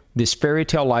continue this fairy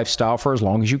tale lifestyle for as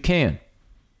long as you can.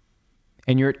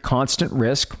 And you're at constant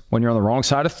risk when you're on the wrong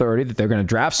side of 30 that they're going to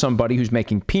draft somebody who's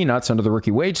making peanuts under the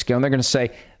rookie wage scale, and they're going to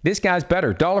say, this guy's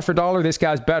better. Dollar for dollar, this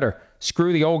guy's better.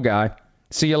 Screw the old guy.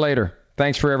 See you later.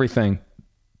 Thanks for everything.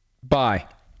 Bye.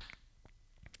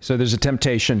 So there's a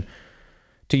temptation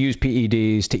to use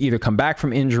PEDs to either come back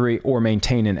from injury or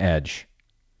maintain an edge.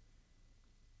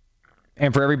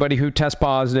 And for everybody who tests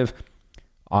positive,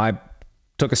 I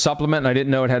took a supplement and I didn't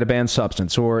know it had a banned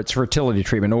substance, or it's fertility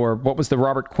treatment, or what was the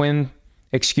Robert Quinn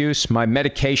excuse? My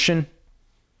medication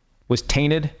was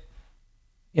tainted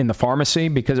in the pharmacy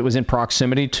because it was in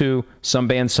proximity to some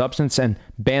banned substance, and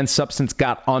banned substance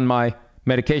got on my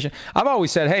medication. I've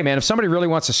always said, hey, man, if somebody really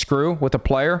wants to screw with a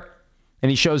player and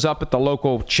he shows up at the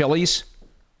local Chili's,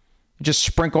 just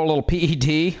sprinkle a little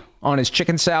PED on his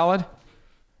chicken salad,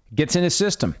 gets in his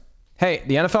system. Hey,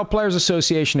 the NFL Players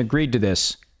Association agreed to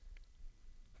this.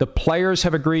 The players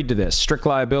have agreed to this, strict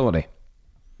liability.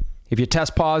 If you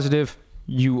test positive,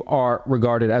 you are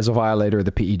regarded as a violator of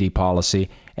the PED policy,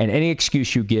 and any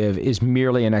excuse you give is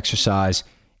merely an exercise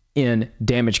in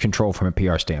damage control from a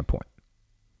PR standpoint.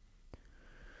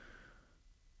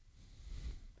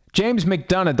 James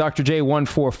McDonough, Dr.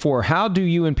 J144, how do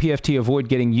you and PFT avoid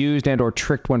getting used and or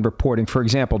tricked when reporting? For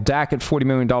example, Dak at $40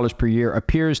 million per year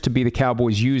appears to be the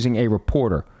Cowboys using a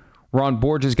reporter. Ron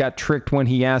Borges got tricked when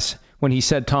he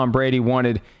said Tom Brady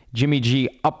wanted Jimmy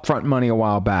G upfront money a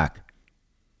while back.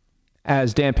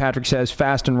 As Dan Patrick says,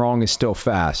 fast and wrong is still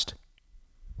fast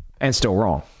and still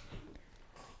wrong.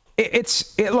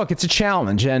 Look, it's a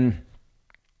challenge. And,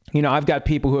 you know, I've got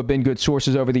people who have been good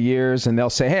sources over the years, and they'll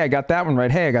say, hey, I got that one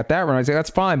right. Hey, I got that one right. I say, that's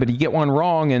fine, but you get one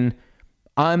wrong, and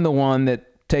I'm the one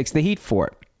that takes the heat for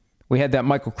it. We had that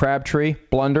Michael Crabtree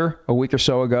blunder a week or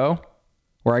so ago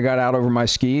where I got out over my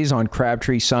skis on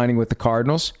Crabtree signing with the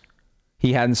Cardinals.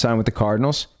 He hadn't signed with the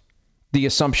Cardinals. The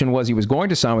assumption was he was going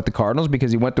to sign with the Cardinals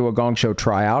because he went to a Gong Show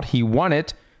tryout. He won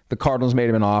it. The Cardinals made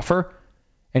him an offer,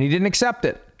 and he didn't accept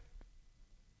it.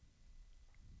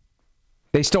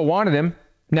 They still wanted him.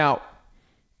 Now,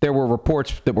 there were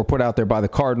reports that were put out there by the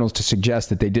Cardinals to suggest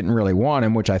that they didn't really want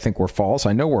him, which I think were false.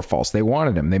 I know were false. They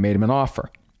wanted him. They made him an offer.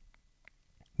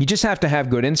 You just have to have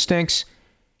good instincts.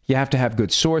 You have to have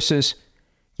good sources.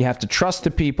 You have to trust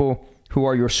the people who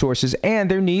are your sources,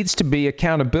 and there needs to be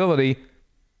accountability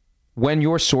when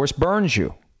your source burns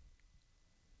you.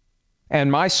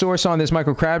 And my source on this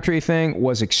Michael Crabtree thing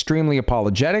was extremely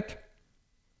apologetic,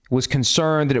 was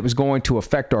concerned that it was going to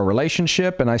affect our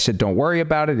relationship, and I said, don't worry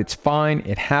about it. It's fine.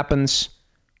 It happens.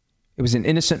 It was an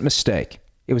innocent mistake.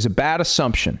 It was a bad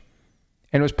assumption.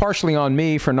 And it was partially on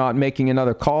me for not making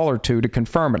another call or two to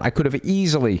confirm it. I could have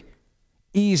easily,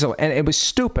 and it was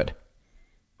stupid.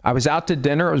 I was out to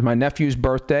dinner. It was my nephew's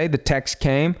birthday. The text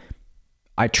came.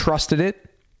 I trusted it.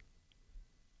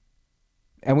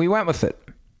 And we went with it.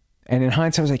 And in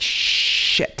hindsight, I was like,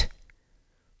 shit.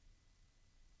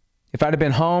 If I'd have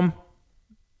been home,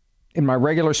 in my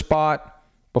regular spot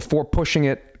before pushing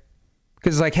it.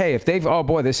 Because it's like, hey, if they've, oh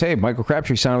boy, they say Michael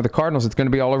Crabtree signed with the Cardinals, it's going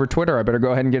to be all over Twitter. I better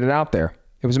go ahead and get it out there.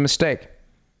 It was a mistake.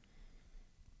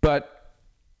 But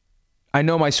I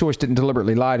know my source didn't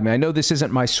deliberately lie to me. I know this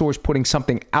isn't my source putting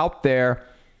something out there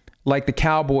like the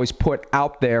Cowboys put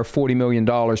out there. $40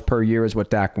 million per year is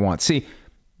what Dak wants. See,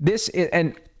 this is,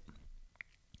 and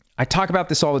I talk about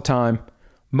this all the time.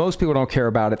 Most people don't care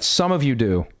about it. Some of you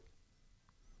do.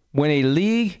 When a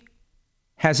league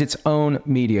has its own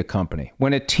media company,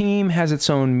 when a team has its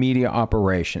own media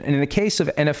operation, and in the case of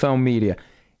NFL media,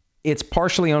 it's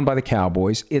partially owned by the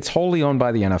Cowboys, it's wholly owned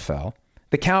by the NFL.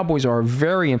 The Cowboys are a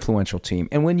very influential team,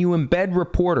 and when you embed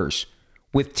reporters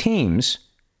with teams,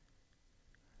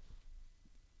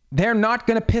 they're not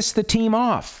going to piss the team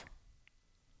off.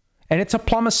 And it's a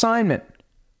plum assignment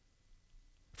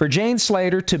for Jane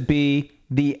Slater to be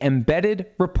the embedded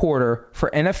reporter for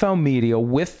NFL media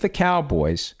with the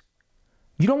Cowboys.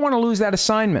 You don't want to lose that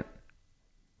assignment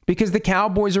because the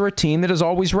Cowboys are a team that is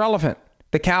always relevant.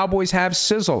 The Cowboys have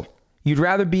sizzle. You'd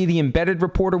rather be the embedded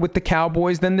reporter with the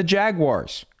Cowboys than the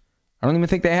Jaguars. I don't even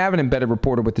think they have an embedded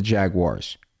reporter with the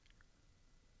Jaguars.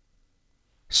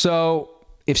 So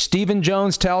if Stephen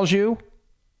Jones tells you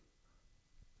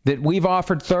that we've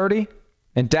offered 30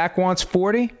 and Dak wants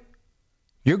 40,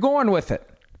 you're going with it.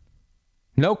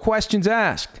 No questions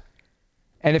asked.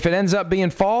 And if it ends up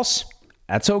being false,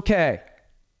 that's okay.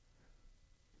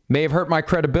 May have hurt my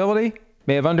credibility,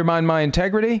 may have undermined my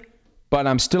integrity, but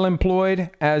I'm still employed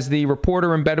as the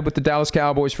reporter embedded with the Dallas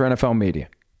Cowboys for NFL media.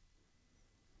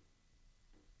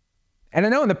 And I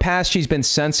know in the past she's been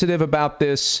sensitive about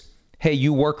this, hey,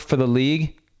 you work for the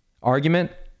league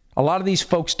argument. A lot of these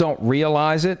folks don't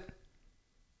realize it,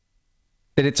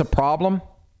 that it's a problem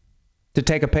to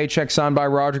take a paycheck signed by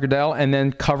Roger Goodell and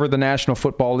then cover the National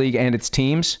Football League and its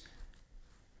teams.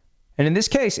 And in this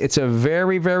case, it's a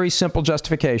very, very simple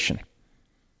justification.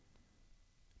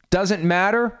 Doesn't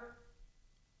matter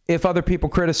if other people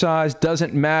criticize,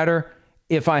 doesn't matter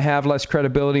if I have less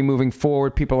credibility moving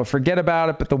forward. People will forget about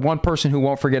it, but the one person who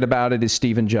won't forget about it is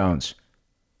Stephen Jones.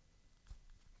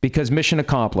 Because mission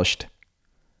accomplished.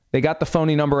 They got the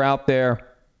phony number out there.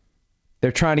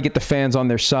 They're trying to get the fans on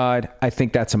their side. I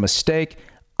think that's a mistake.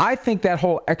 I think that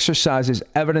whole exercise is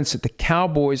evidence that the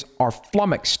Cowboys are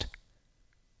flummoxed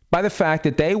by the fact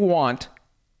that they want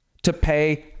to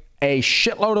pay a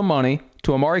shitload of money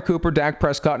to Amari Cooper, Dak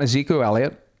Prescott, and Ezekiel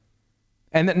Elliott,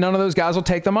 and that none of those guys will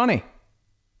take the money.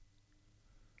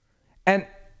 And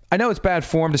I know it's bad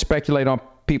form to speculate on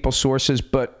people's sources,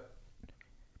 but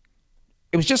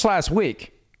it was just last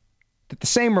week that the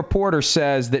same reporter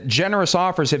says that generous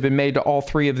offers have been made to all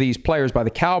three of these players by the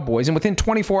Cowboys, and within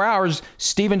 24 hours,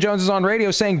 Stephen Jones is on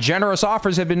radio saying generous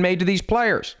offers have been made to these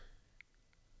players.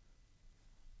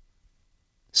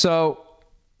 So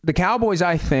the Cowboys,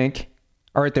 I think,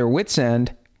 are at their wits'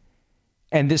 end,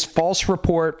 and this false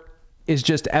report is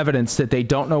just evidence that they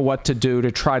don't know what to do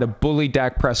to try to bully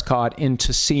Dak Prescott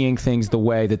into seeing things the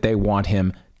way that they want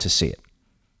him to see it.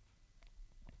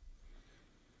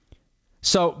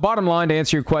 So, bottom line, to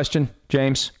answer your question,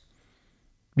 James,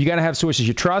 you got to have sources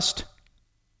you trust,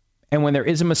 and when there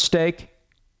is a mistake,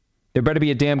 there better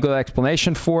be a damn good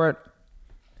explanation for it.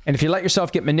 And if you let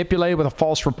yourself get manipulated with a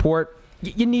false report,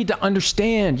 you need to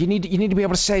understand. You need to be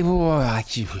able to say,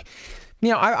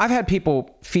 I've had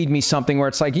people feed me something where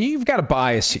it's like, you've got a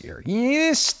bias here.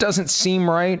 This doesn't seem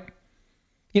right.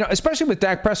 Especially with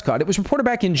Dak Prescott. It was reported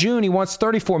back in June he wants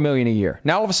 $34 million a year.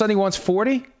 Now all of a sudden he wants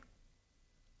 $40?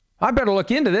 I better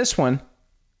look into this one.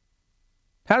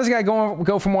 How does a guy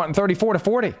go from wanting 34 to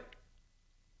 40?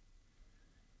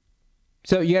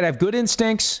 So you got to have good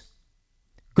instincts,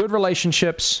 good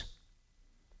relationships,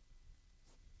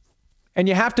 and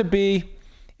you have to be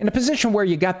in a position where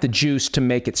you got the juice to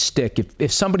make it stick.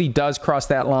 If somebody does cross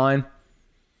that line,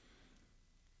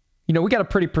 we got a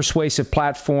pretty persuasive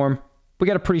platform. We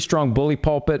got a pretty strong bully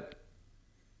pulpit.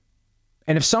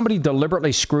 And if somebody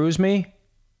deliberately screws me,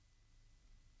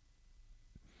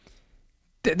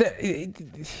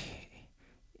 it's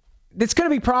going to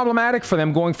be problematic for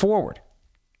them going forward.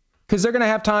 Because they're going to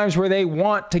have times where they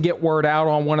want to get word out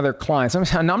on one of their clients.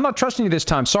 I'm not trusting you this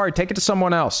time. Sorry, take it to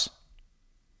someone else.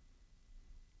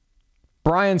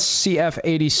 Brian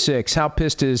CF86, how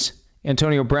pissed is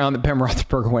Antonio Brown that Ben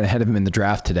Roethlisberger went ahead of him in the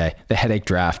draft today, the headache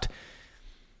draft?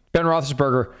 Ben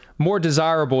Roethlisberger, more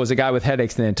desirable as a guy with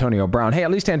headaches than Antonio Brown. Hey,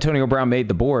 at least Antonio Brown made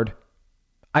the board.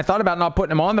 I thought about not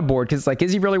putting him on the board because it's like,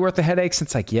 is he really worth the headaches?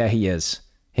 It's like, yeah, he is.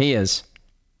 He is.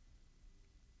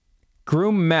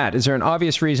 Groom Matt, is there an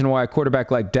obvious reason why a quarterback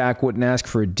like Dak wouldn't ask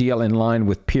for a deal in line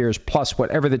with peers plus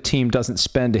whatever the team doesn't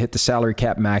spend to hit the salary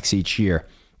cap max each year?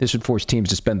 This would force teams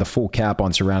to spend the full cap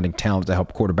on surrounding talent to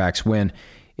help quarterbacks win.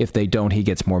 If they don't, he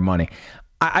gets more money.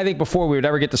 I think before we would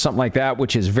ever get to something like that,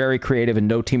 which is very creative and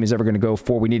no team is ever going to go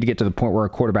for, we need to get to the point where a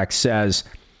quarterback says,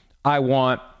 I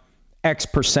want X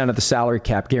percent of the salary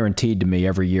cap guaranteed to me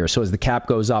every year. So as the cap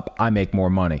goes up, I make more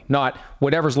money. Not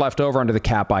whatever's left over under the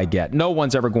cap I get. No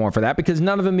one's ever going for that because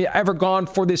none of them have ever gone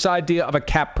for this idea of a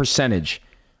cap percentage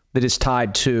that is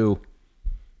tied to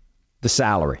the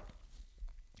salary.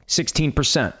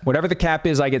 16%. Whatever the cap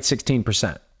is, I get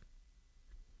 16%.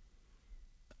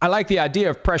 I like the idea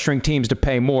of pressuring teams to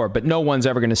pay more, but no one's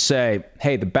ever going to say,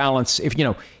 hey, the balance,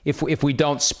 if we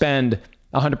don't spend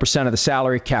 100% of the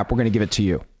salary cap, we're going to give it to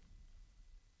you.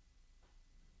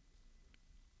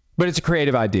 But it's a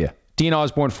creative idea. Dean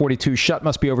Osborne, 42, Schutt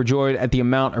must be overjoyed at the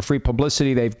amount of free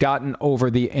publicity they've gotten over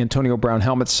the Antonio Brown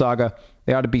helmet saga.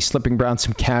 They ought to be slipping Brown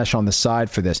some cash on the side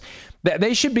for this.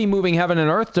 They should be moving heaven and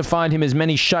earth to find him as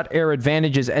many Schutt Air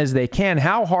advantages as they can.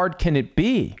 How hard can it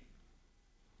be?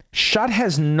 Schutt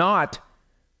has not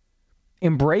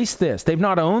embraced this. They've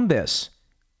not owned this.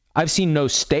 I've seen no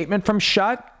statement from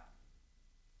Schutt.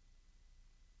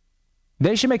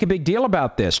 They should make a big deal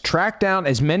about this. Track down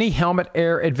as many helmet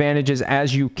air advantages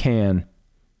as you can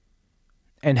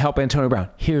and help Antonio Brown.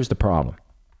 Here's the problem.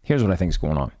 Here's what I think is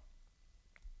going on.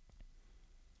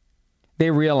 They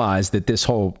realize that this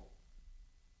whole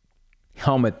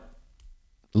helmet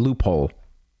loophole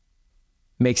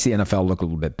makes the NFL look a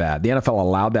little bit bad. The NFL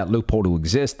allowed that loophole to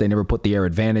exist. They never put the air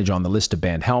advantage on the list of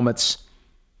banned helmets.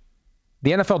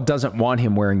 The NFL doesn't want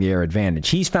him wearing the air advantage.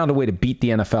 He's found a way to beat the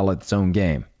NFL at its own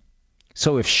game.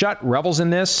 So if Schutt revels in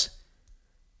this,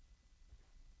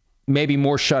 maybe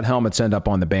more Schutt helmets end up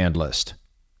on the banned list.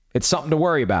 It's something to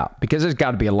worry about because there's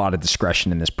got to be a lot of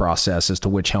discretion in this process as to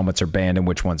which helmets are banned and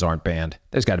which ones aren't banned.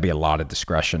 There's got to be a lot of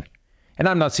discretion. And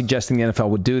I'm not suggesting the NFL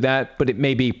would do that, but it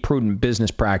may be prudent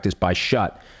business practice by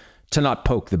Schutt to not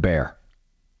poke the bear.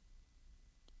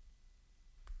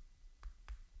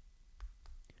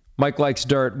 Mike likes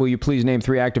dirt. Will you please name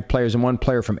 3 active players and 1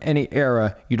 player from any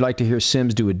era you'd like to hear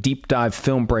Sims do a deep dive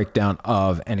film breakdown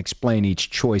of and explain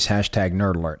each choice? Hashtag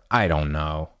nerd alert. I don't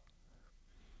know.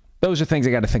 Those are things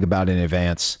I got to think about in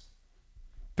advance.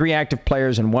 3 active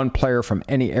players and 1 player from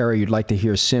any era you'd like to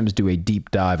hear Sims do a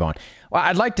deep dive on. Well,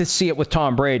 I'd like to see it with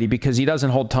Tom Brady because he doesn't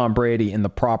hold Tom Brady in the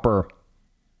proper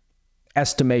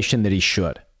estimation that he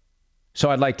should.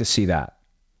 So I'd like to see that.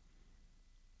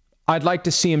 I'd like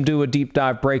to see him do a deep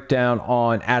dive breakdown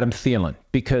on Adam Thielen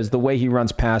because the way he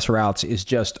runs pass routes is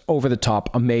just over the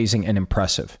top, amazing, and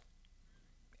impressive.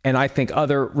 And I think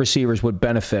other receivers would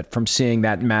benefit from seeing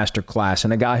that master class.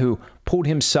 And a guy who pulled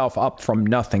himself up from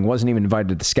nothing, wasn't even invited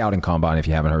to the scouting combine if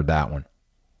you haven't heard that one.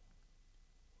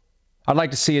 I'd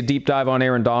like to see a deep dive on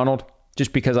Aaron Donald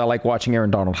just because I like watching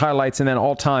Aaron Donald highlights. And then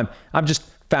all time, I'm just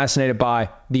fascinated by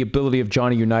the ability of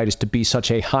Johnny Unitas to be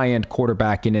such a high-end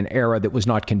quarterback in an era that was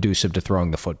not conducive to throwing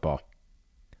the football.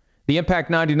 The Impact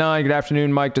 99, good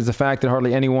afternoon, Mike. Does the fact that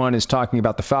hardly anyone is talking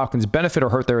about the Falcons benefit or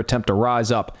hurt their attempt to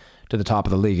rise up to the top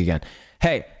of the league again?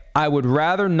 Hey, I would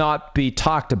rather not be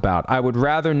talked about. I would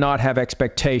rather not have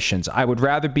expectations. I would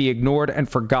rather be ignored and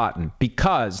forgotten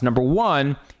because, number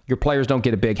one, your players don't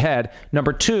get a big head.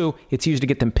 Number two, it's used to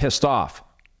get them pissed off.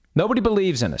 Nobody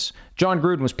believes in us. John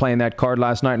Gruden was playing that card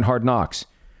last night in Hard Knocks.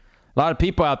 A lot of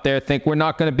people out there think we're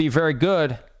not going to be very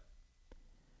good.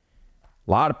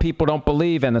 A lot of people don't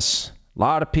believe in us. A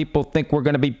lot of people think we're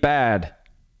going to be bad.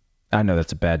 I know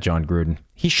that's a bad John Gruden.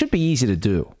 He should be easy to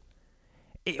do.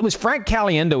 It was Frank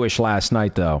Caliendo-ish last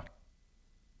night, though,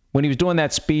 when he was doing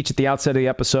that speech at the outset of the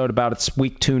episode about it's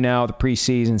week 2 now, the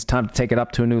preseason, it's time to take it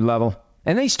up to a new level.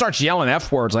 And then he starts yelling F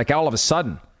words like all of a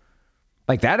sudden.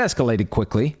 Like that escalated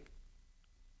quickly.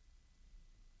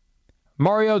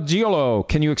 Mario Giolo,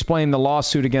 can you explain the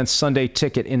lawsuit against Sunday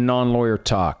Ticket in non-lawyer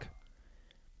talk?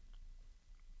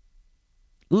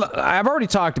 I've already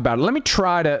talked about it. Let me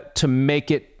try to make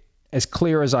it as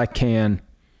clear as I can.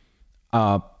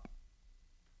 The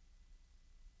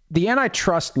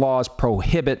antitrust laws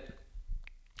prohibit,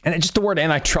 and just the word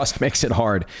antitrust makes it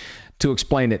hard to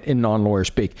explain it in non-lawyer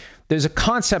speak. There's a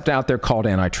concept out there called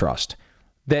antitrust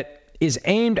that is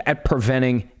aimed at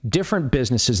preventing different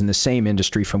businesses in the same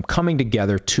industry from coming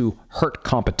together to hurt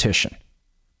competition.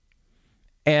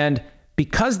 And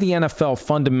because the NFL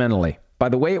fundamentally, by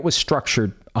the way it was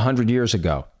structured 100 years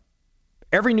ago,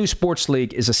 every new sports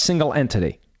league is a single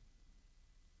entity,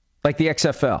 like the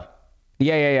XFL, the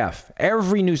AAF,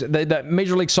 the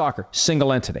Major League Soccer,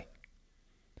 single entity.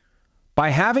 By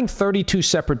having 32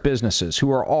 separate businesses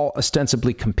who are all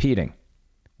ostensibly competing,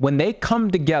 when they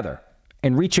come together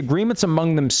and reach agreements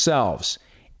among themselves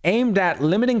aimed at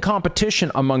limiting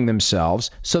competition among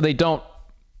themselves so they don't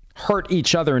hurt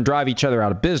each other and drive each other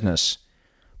out of business,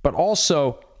 but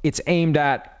also it's aimed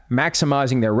at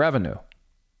maximizing their revenue.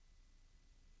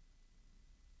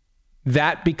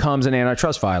 That becomes an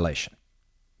antitrust violation.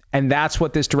 And that's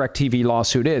what this DirecTV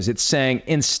lawsuit is. It's saying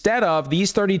instead of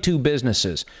these 32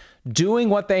 businesses doing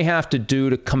what they have to do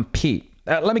to compete,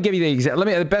 let me give you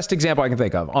the best example I can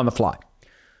think of on the fly.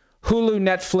 Hulu,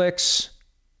 Netflix,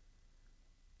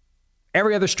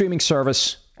 every other streaming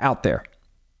service out there.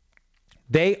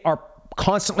 They are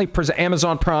constantly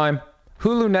Amazon Prime,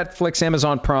 Hulu, Netflix,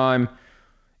 Amazon Prime,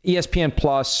 ESPN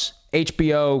Plus,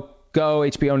 HBO Go,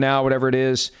 HBO Now, whatever it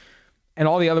is, and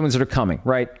all the other ones that are coming,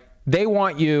 right? They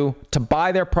want you to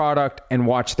buy their product and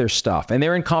watch their stuff. And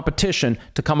they're in competition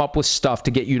to come up with stuff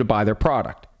to get you to buy their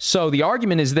product. So the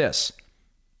argument is this.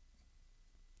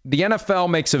 The NFL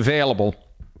makes available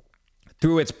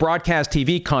through its broadcast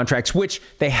TV contracts, which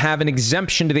they have an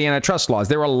exemption to the antitrust laws.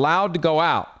 They're allowed to go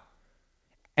out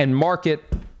and market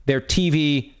their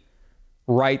TV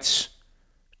rights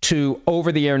to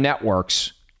over-the-air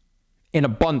networks in a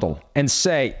bundle and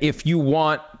say, if you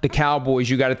want the Cowboys,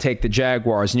 you got to take the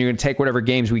Jaguars, and you're going to take whatever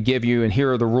games we give you, and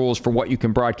here are the rules for what you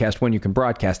can broadcast, when you can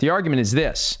broadcast. The argument is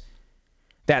this: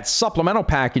 that supplemental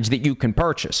package that you can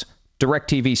purchase,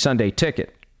 DirecTV Sunday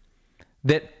Ticket,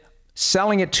 that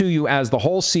selling it to you as the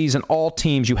whole season, all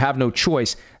teams, you have no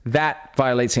choice, that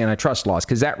violates antitrust laws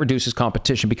because that reduces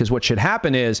competition. Because what should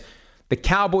happen is the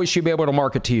Cowboys should be able to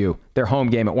market to you their home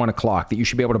game at 1 o'clock that you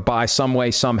should be able to buy some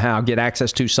way, somehow, get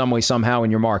access to some way, somehow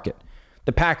in your market.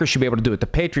 The Packers should be able to do it. The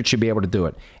Patriots should be able to do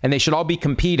it. And they should all be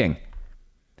competing,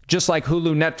 just like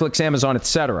Hulu, Netflix, Amazon,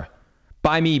 etc.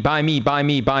 Buy me, buy me, buy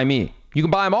me, buy me. You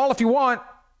can buy them all if you want,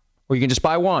 or you can just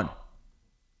buy one.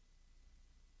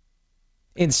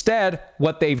 Instead,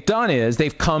 what they've done is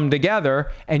they've come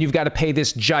together, and you've got to pay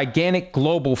this gigantic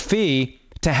global fee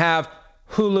to have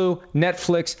Hulu,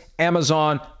 Netflix,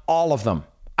 Amazon, all of them.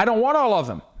 I don't want all of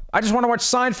them. I just want to watch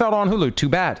Seinfeld on Hulu. Too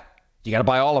bad. You got to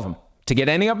buy all of them. To get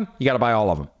any of them, you got to buy all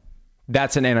of them.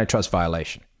 That's an antitrust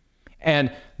violation.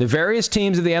 And the various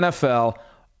teams of the NFL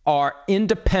are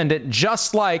independent,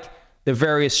 just like the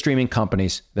various streaming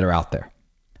companies that are out there.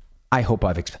 I hope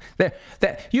I've explained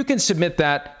that. You can submit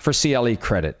that for CLE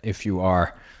credit if you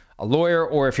are a lawyer,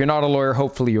 or if you're not a lawyer,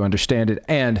 hopefully you understand it.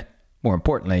 And more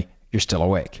importantly, you're still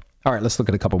awake. All right, let's look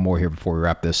at a couple more here before we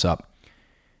wrap this up.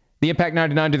 The Impact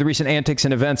 99, do the recent antics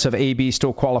and events of AB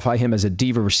still qualify him as a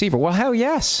diva receiver? Well, hell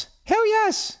yes. Hell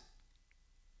yes.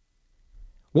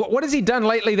 What has he done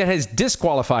lately that has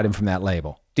disqualified him from that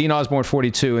label? Dean Osborne,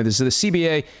 42. And this is the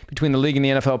CBA between the league and the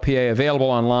NFLPA available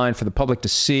online for the public to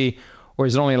see, or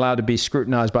is it only allowed to be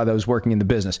scrutinized by those working in the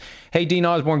business? Hey, Dean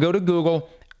Osborne, go to Google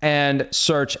and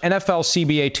search NFL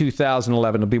CBA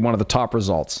 2011. It'll be one of the top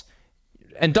results.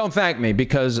 And don't thank me,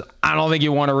 because I don't think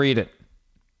you want to read it.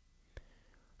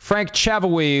 Frank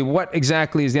Chavawi, what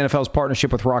exactly is the NFL's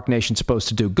partnership with Rock Nation supposed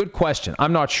to do? Good question.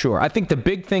 I'm not sure. I think the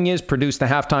big thing is produce the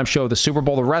halftime show of the Super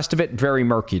Bowl. The rest of it, very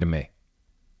murky to me.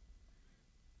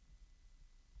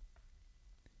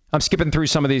 I'm skipping through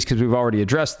some of these because we've already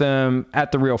addressed them.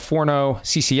 At The Real Forno,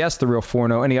 CCS The Real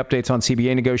Forno, any updates on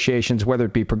CBA negotiations, whether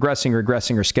it be progressing,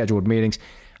 regressing, or scheduled meetings?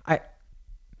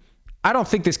 I don't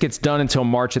think this gets done until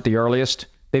March at the earliest.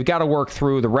 They've got to work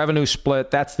through the revenue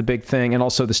split. That's the big thing. And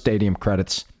also the stadium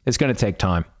credits. It's going to take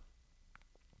time.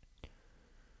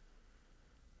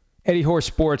 Eddie Hoare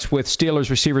Sports, with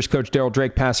Steelers receivers coach Darryl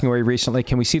Drake passing away recently,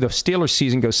 can we see the Steelers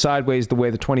season go sideways the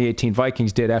way the 2018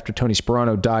 Vikings did after Tony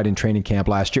Sperano died in training camp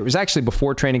last year? It was actually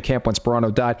before training camp when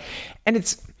Sperano died.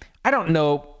 And I don't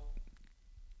know.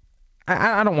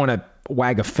 I don't want to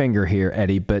wag a finger here,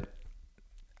 Eddie, but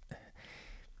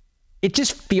it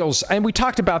just feels, and we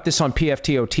talked about this on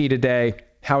PFTOT today,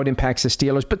 how it impacts the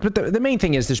Steelers. But the main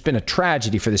thing is there's been a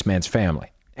tragedy for this man's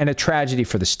family and a tragedy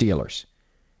for the Steelers.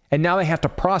 And now they have to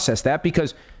process that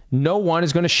because no one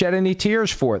is going to shed any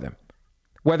tears for them.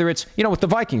 Whether it's, with the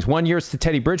Vikings, 1 year it's the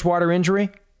Teddy Bridgewater injury.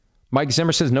 Mike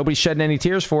Zimmer says nobody's shedding any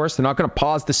tears for us. They're not going to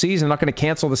pause the season. They're not going to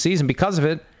cancel the season because of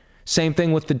it. Same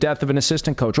thing with the death of an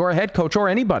assistant coach or a head coach or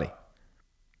anybody.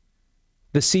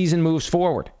 The season moves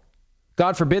forward.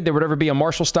 God forbid there would ever be a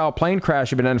Marshall-style plane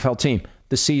crash of an NFL team.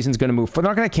 The season's going to move forward.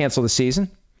 They're not going to cancel the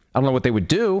season. I don't know what they would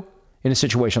do in a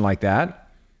situation like that.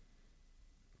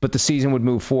 But the season would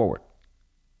move forward.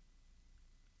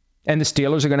 And the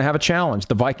Steelers are going to have a challenge.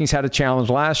 The Vikings had a challenge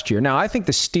last year. Now, I think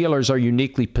the Steelers are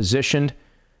uniquely positioned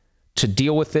to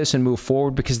deal with this and move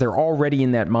forward because they're already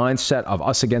in that mindset of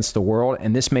us against the world,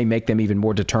 and this may make them even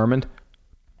more determined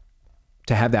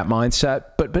to have that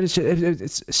mindset. But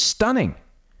it's stunning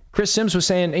Chris Sims was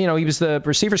saying, he was the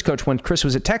receivers coach when Chris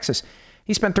was at Texas.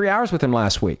 He spent 3 hours with him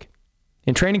last week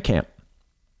in training camp.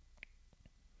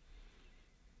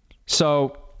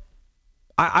 So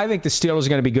I think the Steelers are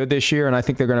going to be good this year, and I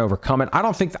think they're going to overcome it.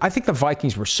 I think the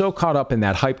Vikings were so caught up in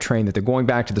that hype train that they're going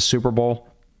back to the Super Bowl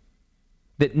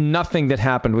that nothing that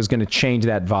happened was going to change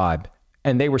that vibe.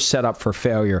 And they were set up for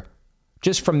failure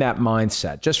just from that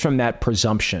mindset, just from that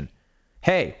presumption.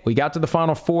 Hey, we got to the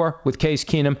Final Four with Case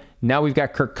Keenum. Now we've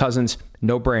got Kirk Cousins.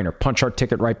 No brainer. Punch our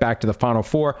ticket right back to the Final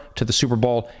Four, to the Super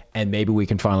Bowl, and maybe we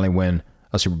can finally win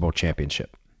a Super Bowl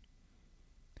championship.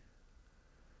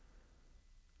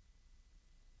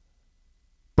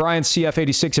 Brian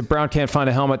CF86, if Brown can't find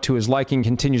a helmet to his liking,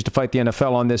 continues to fight the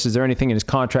NFL on this. Is there anything in his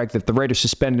contract that the Raiders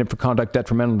suspended him for conduct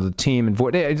detrimental to the team? And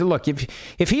look,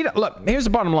 here's the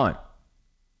bottom line.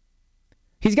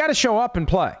 He's got to show up and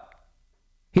play.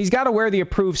 He's got to wear the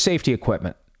approved safety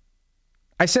equipment.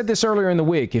 I said this earlier in the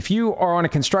week. If you are on a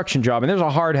construction job and there's a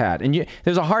hard hat, and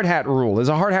there's a hard hat rule, there's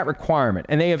a hard hat requirement,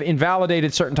 and they have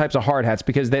invalidated certain types of hard hats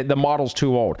because the model's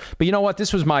too old. But you know what?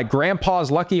 This was my grandpa's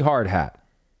lucky hard hat.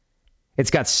 It's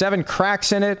got 7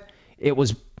 cracks in it. It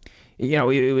was,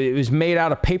 it was made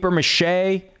out of paper mache.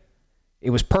 It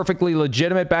was perfectly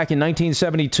legitimate back in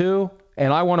 1972,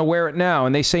 and I want to wear it now.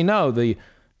 And they say no. The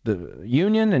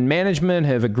union and management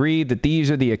have agreed that these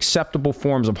are the acceptable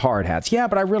forms of hard hats. Yeah,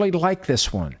 but I really like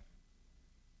this one.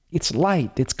 It's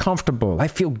light. It's comfortable. I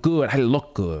feel good. I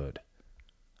look good.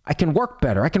 I can work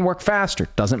better. I can work faster.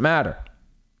 Doesn't matter.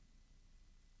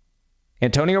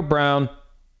 Antonio Brown,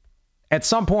 at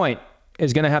some point,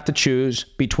 is going to have to choose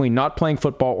between not playing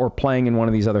football or playing in one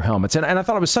of these other helmets. And I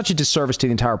thought it was such a disservice to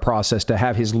the entire process to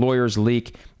have his lawyers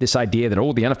leak this idea that, the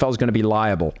NFL is going to be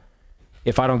liable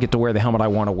if I don't get to wear the helmet I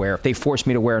want to wear, if they force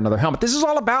me to wear another helmet. This is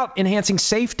all about enhancing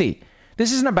safety.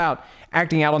 This isn't about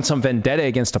acting out on some vendetta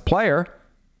against a player.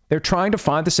 They're trying to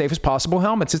find the safest possible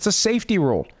helmets. It's a safety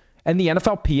rule, and the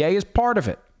NFLPA is part of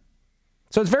it.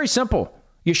 So it's very simple.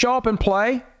 You show up and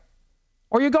play,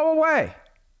 or you go away.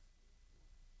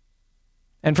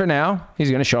 And for now, he's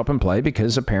going to show up and play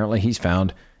because apparently he's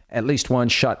found at least one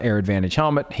Shut Air Advantage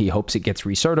helmet. He hopes it gets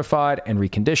recertified and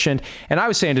reconditioned. And I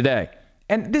was saying today,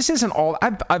 and this isn't all,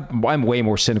 I'm way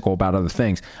more cynical about other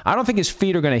things. I don't think his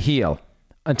feet are going to heal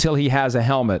until he has a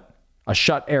helmet, a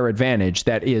Shut Air Advantage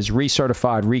that is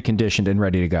recertified, reconditioned, and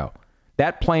ready to go.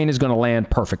 That plane is going to land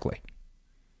perfectly.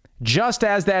 Just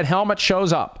as that helmet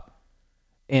shows up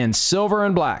in silver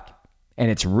and black, and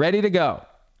it's ready to go,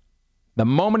 the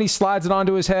moment he slides it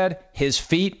onto his head, his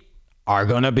feet are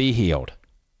going to be healed.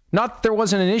 Not that there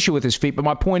wasn't an issue with his feet, but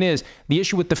my point is the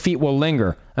issue with the feet will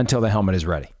linger until the helmet is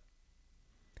ready.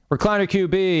 Recliner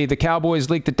QB, the Cowboys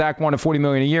leaked that Dak wanted $40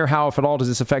 million a year. How, if at all, does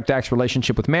this affect Dak's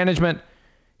relationship with management,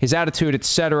 his attitude,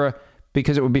 etc.?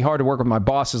 Because it would be hard to work with my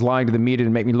bosses lying to the media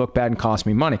and make me look bad and cost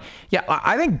me money. Yeah,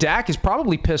 I think Dak is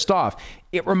probably pissed off.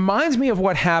 It reminds me of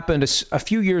what happened a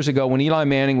few years ago when Eli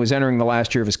Manning was entering the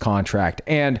last year of his contract.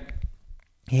 And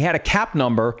he had a cap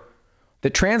number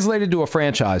that translated to a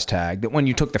franchise tag, that when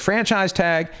you took the franchise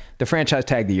tag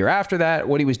the year after that,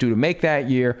 what he was due to make that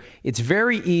year, it's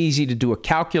very easy to do a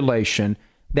calculation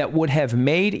that would have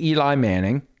made Eli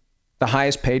Manning the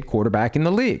highest paid quarterback in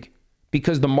the league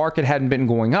because the market hadn't been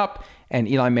going up and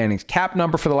Eli Manning's cap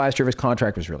number for the last year of his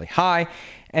contract was really high.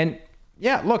 And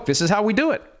yeah, look, this is how we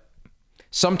do it.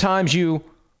 Sometimes you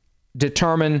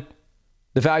determine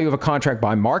the value of a contract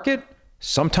by market.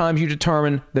 Sometimes you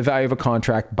determine the value of a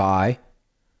contract by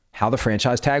how the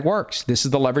franchise tag works. This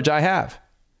is the leverage I have.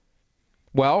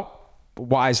 Well,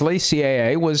 wisely,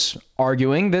 CAA was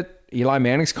arguing that Eli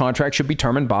Manning's contract should be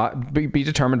determined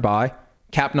by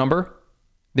cap number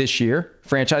this year,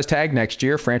 franchise tag next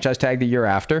year, franchise tag the year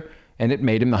after, and it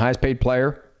made him the highest paid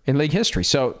player in league history.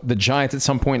 So the Giants at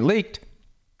some point leaked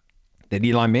that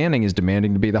Eli Manning is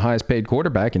demanding to be the highest paid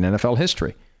quarterback in NFL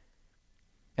history.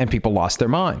 And people lost their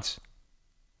minds.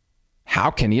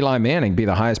 How can Eli Manning be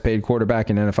the highest paid quarterback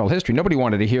in NFL history? Nobody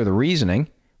wanted to hear the reasoning.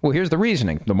 Well, here's the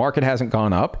reasoning. The market hasn't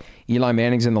gone up. Eli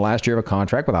Manning's in the last year of a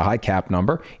contract with a high cap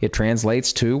number. It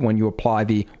translates to, when you apply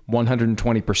the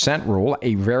 120% rule,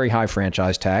 a very high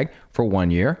franchise tag for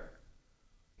 1 year.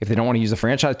 If they don't want to use the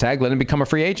franchise tag, let him become a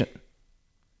free agent.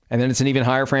 And then it's an even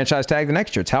higher franchise tag the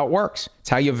next year. It's how it works. It's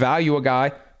how you value a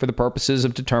guy for the purposes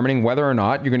of determining whether or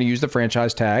not you're going to use the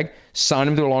franchise tag, sign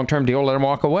him to a long-term deal, let him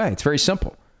walk away. It's very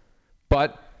simple.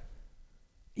 But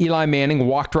Eli Manning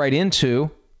walked right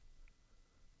into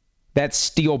that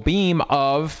steel beam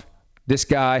of this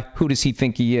guy, who does he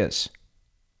think he is?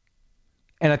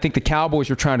 And I think the Cowboys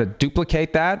were trying to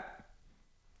duplicate that.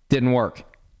 Didn't work.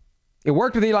 It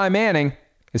worked with Eli Manning.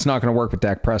 It's not going to work with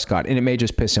Dak Prescott, and it may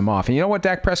just piss him off. And you know what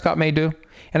Dak Prescott may do?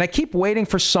 And I keep waiting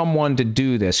for someone to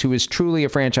do this who is truly a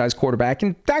franchise quarterback.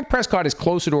 And Dak Prescott is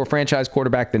closer to a franchise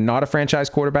quarterback than not a franchise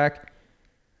quarterback.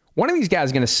 One of these guys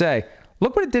is going to say,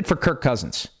 look what it did for Kirk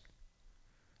Cousins.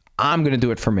 I'm going to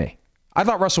do it for me. I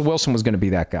thought Russell Wilson was going to be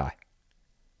that guy.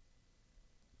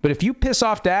 But if you piss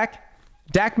off Dak,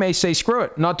 Dak may say, screw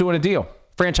it, not doing a deal.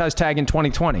 Franchise tag in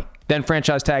 2020, then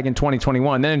franchise tag in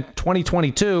 2021. Then in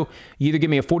 2022, you either give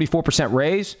me a 44%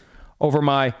 raise over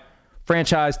my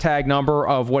franchise tag number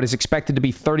of what is expected to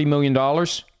be $30 million,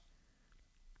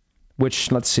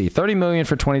 which, let's see, $30 million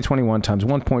for 2021 times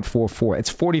 1.44.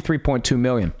 It's $43.2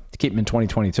 million to keep him in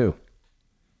 2022.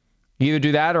 You either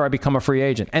do that or I become a free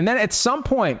agent. And then at some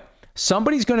point,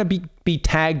 somebody's going to be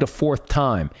tagged a fourth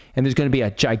time, and there's going to be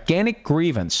a gigantic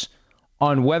grievance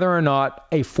on whether or not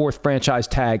a fourth franchise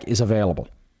tag is available.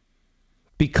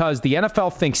 Because the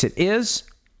NFL thinks it is,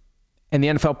 and the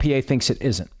NFLPA thinks it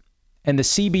isn't. And the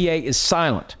CBA is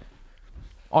silent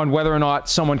on whether or not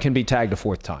someone can be tagged a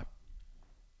fourth time.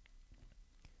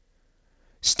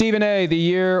 Stephen A., the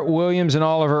year Williams and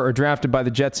Oliver are drafted by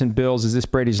the Jets and Bills, is this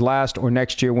Brady's last or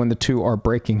next year when the two are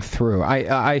breaking through?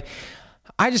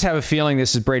 I just have a feeling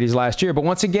this is Brady's last year. But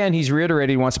once again, he's reiterated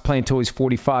he wants to play until he's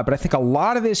 45. But I think a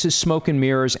lot of this is smoke and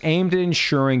mirrors aimed at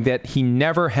ensuring that he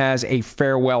never has a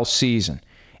farewell season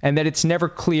and that it's never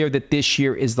clear that this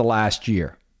year is the last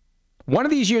year. One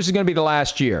of these years is going to be the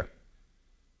last year.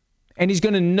 And he's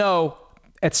going to know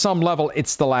at some level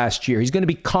it's the last year. He's going to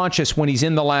be conscious when he's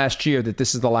in the last year that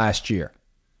this is the last year.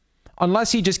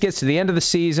 Unless he just gets to the end of the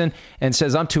season and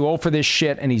says, I'm too old for this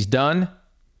shit, and he's done.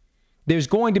 There's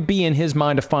going to be in his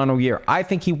mind a final year. I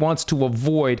think he wants to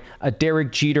avoid a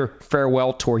Derek Jeter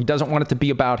farewell tour. He doesn't want it to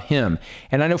be about him.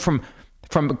 And I know from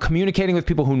communicating with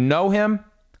people who know him,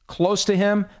 close to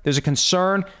him, there's a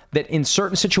concern that in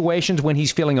certain situations when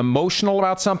he's feeling emotional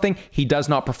about something, he does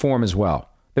not perform as well.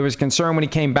 There was concern when he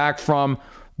came back from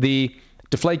the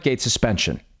Deflategate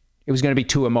suspension. It was going to be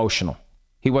too emotional.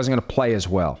 He wasn't going to play as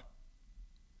well.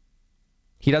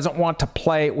 He doesn't want to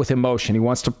play with emotion. He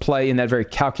wants to play in that very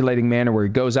calculating manner where he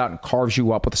goes out and carves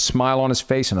you up with a smile on his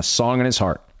face and a song in his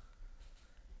heart.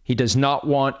 He does not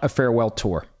want a farewell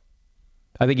tour.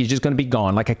 I think he's just going to be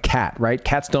gone like a cat, right?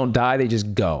 Cats don't die, they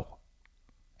just go.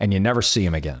 And you never see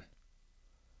him again.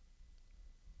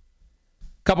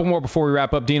 Couple more before we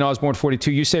wrap up. Dean Osborne,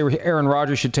 42. You say Aaron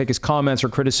Rodgers should take his comments or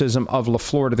criticism of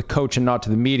LaFleur to the coach and not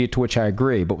to the media, to which I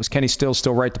agree. But was Kenny Stills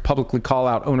still right to publicly call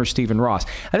out owner Stephen Ross?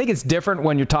 I think it's different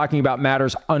when you're talking about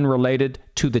matters unrelated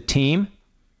to the team.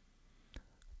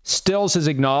 Stills has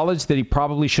acknowledged that he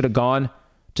probably should have gone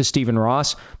to Stephen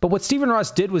Ross. But what Stephen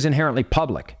Ross did was inherently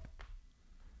public.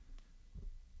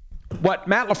 What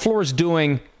Matt LaFleur is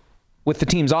doing with the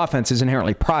team's offense is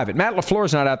inherently private. Matt LaFleur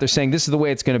is not out there saying this is the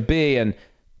way it's going to be and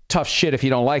tough shit if you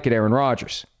don't like it, Aaron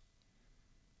Rodgers.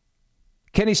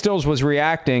 Kenny Stills was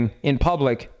reacting in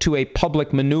public to a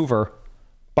public maneuver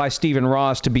by Stephen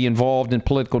Ross to be involved in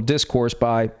political discourse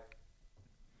by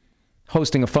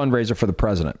hosting a fundraiser for the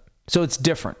president. So it's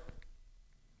different.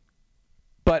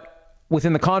 But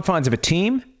within the confines of a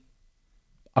team,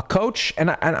 a coach, and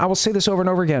I will say this over and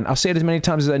over again. I'll say it as many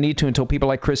times as I need to until people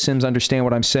like Chris Sims understand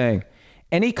what I'm saying.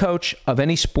 Any coach of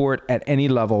any sport at any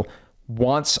level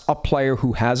wants a player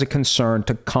who has a concern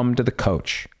to come to the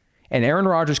coach. And Aaron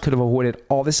Rodgers could have avoided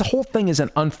all this. The whole thing is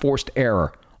an unforced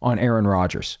error on Aaron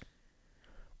Rodgers.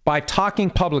 By talking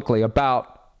publicly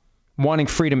about wanting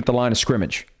freedom at the line of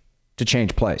scrimmage to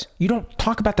change plays. You don't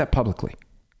talk about that publicly.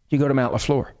 You go to Matt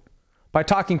LaFleur. By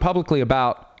talking publicly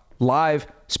about live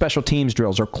special teams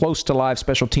drills or close to live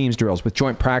special teams drills with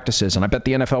joint practices, and I bet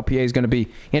the NFLPA is going to be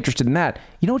interested in that.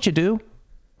 You know what you do?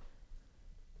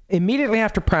 Immediately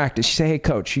after practice, you say, hey,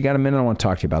 coach, you got a minute? I want to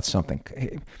talk to you about something.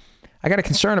 I got a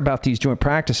concern about these joint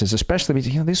practices, especially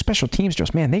because, these special teams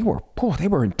drills, man, they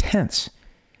were intense.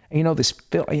 And,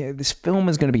 this film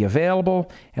is going to be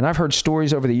available, and I've heard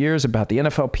stories over the years about the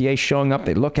NFLPA showing up.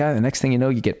 They look at it, and the next thing you know,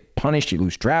 you get punished, you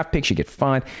lose draft picks, you get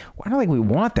fined. Well, I don't think we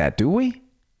want that, do we?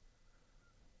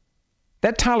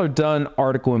 That Tyler Dunn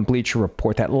article in Bleacher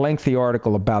Report, that lengthy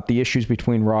article about the issues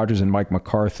between Rodgers and Mike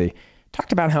McCarthy,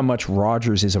 talked about how much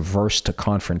Rodgers is averse to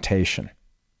confrontation.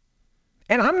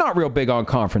 And I'm not real big on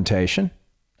confrontation.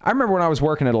 I remember when I was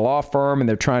working at a law firm and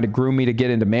they're trying to groom me to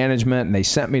get into management, and they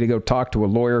sent me to go talk to a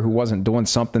lawyer who wasn't doing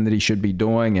something that he should be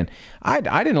doing, and I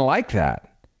didn't like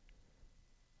that.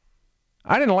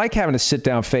 I didn't like having to sit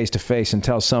down face to face and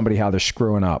tell somebody how they're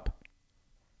screwing up.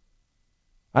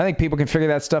 I think people can figure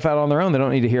that stuff out on their own. They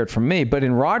don't need to hear it from me. But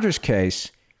in Rodgers'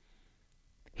 case,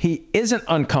 he isn't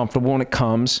uncomfortable when it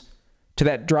comes to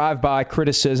that drive-by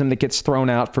criticism that gets thrown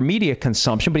out for media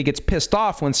consumption, but he gets pissed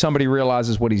off when somebody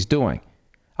realizes what he's doing.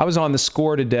 I was on The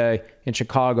Score today in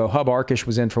Chicago. Hub Arkush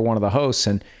was in for one of the hosts,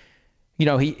 and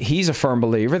he's a firm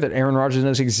believer that Aaron Rodgers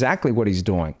knows exactly what he's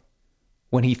doing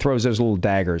when he throws those little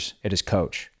daggers at his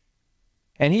coach.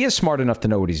 And he is smart enough to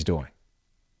know what he's doing.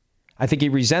 I think he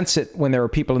resents it when there are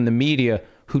people in the media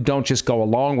who don't just go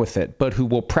along with it, but who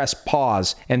will press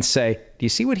pause and say, do you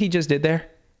see what he just did there?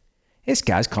 This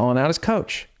guy's calling out his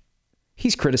coach.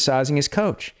 He's criticizing his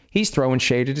coach. He's throwing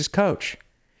shade at his coach.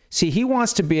 See, he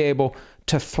wants to be able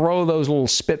to throw those little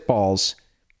spitballs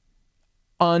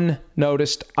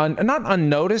unnoticed, not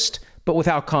unnoticed, but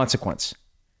without consequence.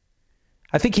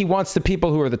 I think he wants the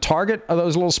people who are the target of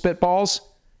those little spitballs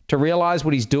to realize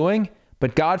what he's doing,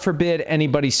 but God forbid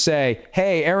anybody say,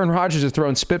 hey, Aaron Rodgers is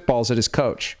throwing spitballs at his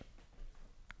coach.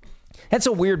 That's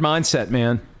a weird mindset,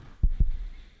 man.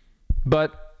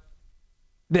 But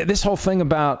this whole thing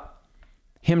about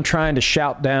him trying to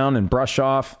shout down and brush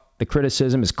off the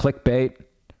criticism is clickbait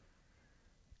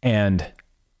and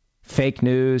fake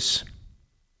news.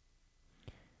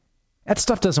 That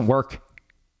stuff doesn't work.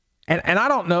 And I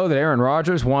don't know that Aaron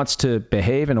Rodgers wants to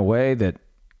behave in a way that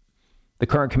the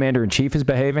current commander-in-chief is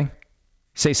behaving.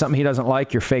 Say something he doesn't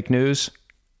like, you're fake news.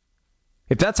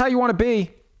 If that's how you want to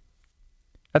be,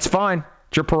 that's fine.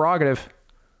 It's your prerogative.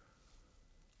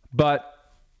 But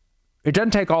it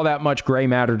doesn't take all that much gray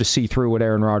matter to see through what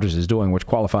Aaron Rodgers is doing, which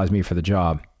qualifies me for the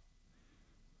job.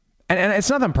 And it's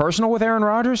nothing personal with Aaron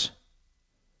Rodgers.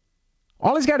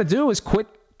 All he's got to do is quit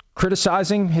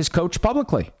criticizing his coach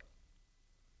publicly.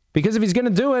 Because if he's going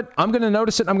to do it, I'm going to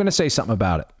notice it and I'm going to say something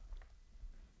about it.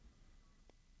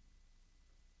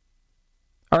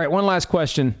 All right, one last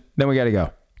question, then we got to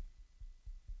go.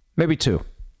 Maybe two.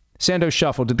 Sando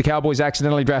Shuffle, did the Cowboys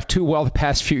accidentally draft too well the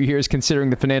past few years considering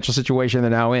the financial situation they're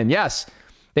now in? Yes.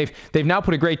 They've now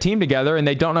put a great team together and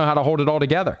they don't know how to hold it all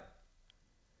together.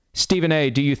 Stephen A.,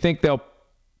 do you think they'll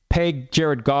pay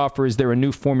Jared Goff, or is there a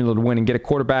new formula to win and get a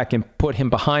quarterback and put him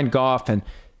behind Goff and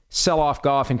sell off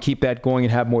Goff and keep that going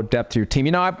and have more depth to your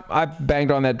team? I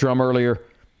banged on that drum earlier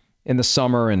in the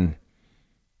summer, and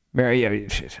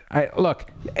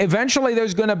look, eventually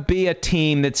there's going to be a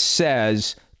team that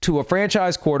says to a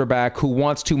franchise quarterback who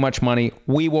wants too much money,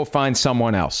 we will find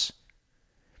someone else.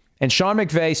 And Sean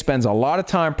McVay spends a lot of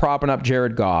time propping up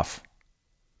Jared Goff.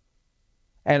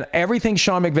 And everything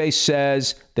Sean McVay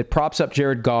says that props up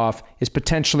Jared Goff is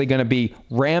potentially going to be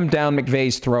rammed down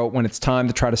McVay's throat when it's time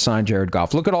to try to sign Jared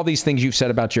Goff. Look at all these things you've said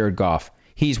about Jared Goff.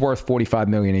 He's worth $45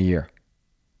 million a year.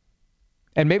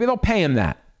 And maybe they'll pay him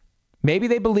that. Maybe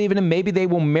they believe in him. Maybe they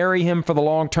will marry him for the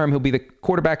long term. He'll be the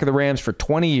quarterback of the Rams for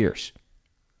 20 years.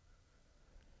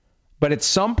 But at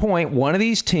some point, one of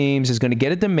these teams is going to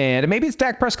get a demand, and maybe it's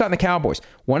Dak Prescott and the Cowboys.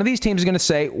 One of these teams is going to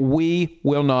say, we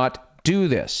will not do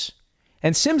this.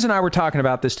 And Sims and I were talking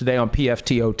about this today on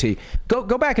PFTOT.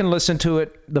 Go back and listen to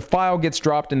it. The file gets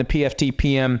dropped in the PFT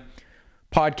PM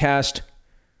podcast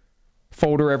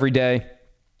folder every day.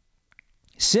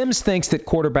 Sims thinks that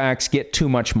quarterbacks get too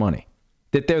much money,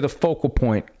 that they're the focal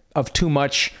point of too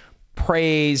much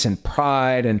praise and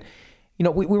pride. And,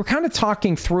 we were kind of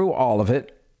talking through all of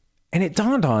it, and it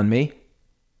dawned on me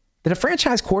that a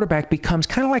franchise quarterback becomes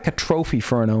kind of like a trophy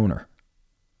for an owner.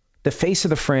 The face of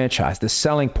the franchise, the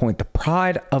selling point, the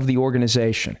pride of the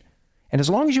organization. And as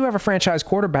long as you have a franchise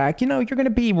quarterback, you're going to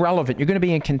be relevant. You're going to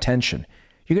be in contention.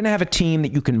 You're going to have a team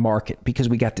that you can market because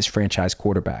we got this franchise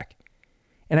quarterback.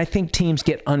 And I think teams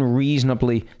get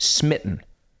unreasonably smitten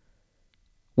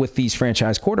with these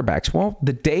franchise quarterbacks. Well,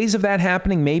 the days of that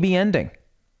happening may be ending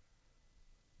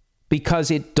because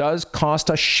it does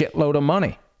cost a shitload of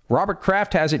money. Robert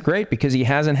Kraft has it great because he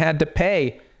hasn't had to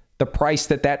pay the price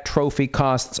that trophy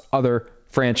costs other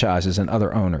franchises and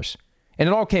other owners. And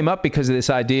it all came up because of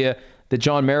this idea that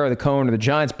John Mara, the co-owner of the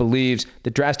Giants, believes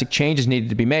that drastic changes needed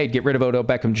to be made. Get rid of Odell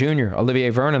Beckham Jr.,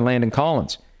 Olivier Vernon, Landon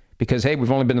Collins. Because, hey,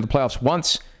 we've only been to the playoffs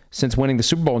once since winning the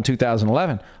Super Bowl in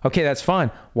 2011. Okay, that's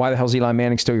fine. Why the hell is Eli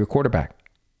Manning still your quarterback?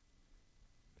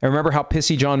 And remember how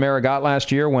pissy John Mara got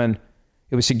last year when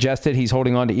it was suggested he's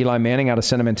holding on to Eli Manning out of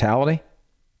sentimentality?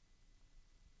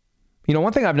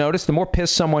 One thing I've noticed, the more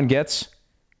pissed someone gets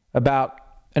about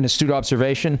an astute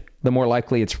observation, the more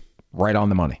likely it's right on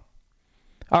the money.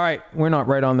 All right, we're not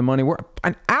right on the money. We're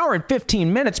an hour and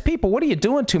 15 minutes. People, what are you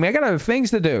doing to me? I got other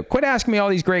things to do. Quit asking me all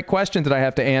these great questions that I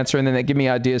have to answer, and then they give me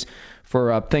ideas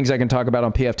for things I can talk about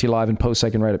on PFT Live and posts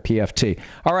I can write at PFT.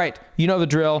 All right, you know the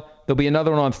drill. There'll be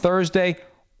another one on Thursday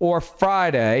or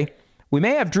Friday. We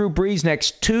may have Drew Brees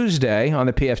next Tuesday on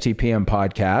the PFT PM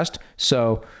podcast,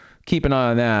 so keep an eye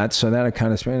on that. So that'll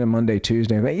kind of spend a Monday,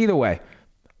 Tuesday. But either way,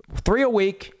 3 a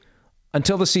week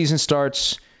until the season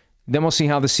starts. Then we'll see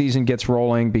how the season gets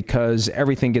rolling because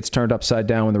everything gets turned upside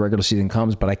down when the regular season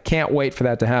comes. But I can't wait for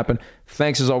that to happen.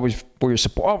 Thanks as always for your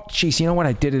support. Oh, jeez, you know what?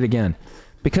 I did it again.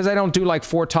 Because I don't do like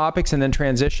 4 topics and then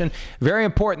transition. Very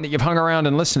important that you've hung around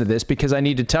and listened to this because I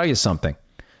need to tell you something.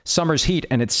 Summer's heat,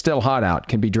 and it's still hot out,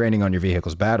 can be draining on your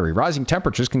vehicle's battery. Rising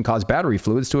temperatures can cause battery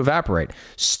fluids to evaporate.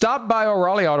 Stop by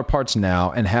O'Reilly Auto Parts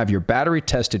now and have your battery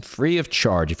tested free of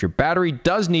charge. If your battery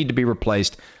does need to be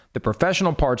replaced, the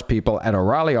professional parts people at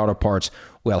O'Reilly Auto Parts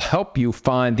will help you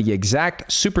find the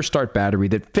exact Superstart battery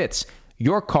that fits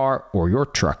your car or your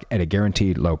truck at a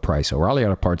guaranteed low price. O'Reilly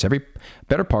Auto Parts,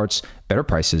 better parts, better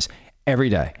prices every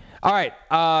day. All right,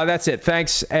 that's it.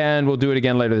 Thanks, and we'll do it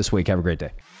again later this week. Have a great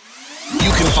day. You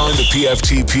can find the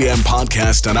PFT PM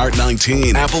podcast on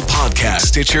Art19, Apple Podcasts,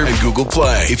 Stitcher, and Google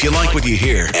Play. If you like what you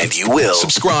hear, and you will,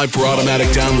 subscribe for automatic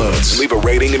downloads. Leave a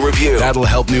rating and review. That'll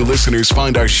help new listeners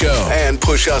find our show and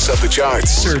push us up the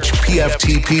charts. Search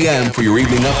PFT PM for your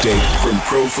evening update from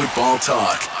Pro Football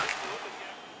Talk.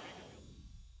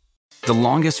 The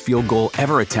longest field goal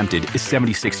ever attempted is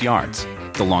 76 yards.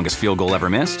 The longest field goal ever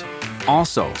missed?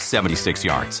 Also 76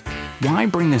 yards. Why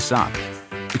bring this up?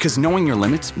 Because knowing your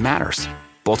limits matters,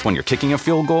 both when you're kicking a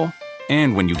field goal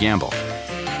and when you gamble.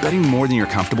 Betting more than you're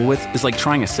comfortable with is like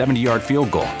trying a 70-yard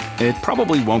field goal. It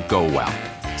probably won't go well.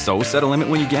 So set a limit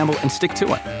when you gamble and stick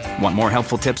to it. Want more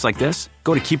helpful tips like this?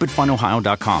 Go to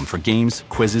keepitfunohio.com for games,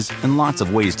 quizzes, and lots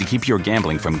of ways to keep your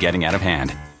gambling from getting out of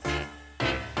hand.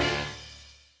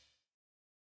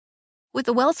 With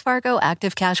the Wells Fargo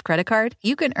Active Cash Credit Card,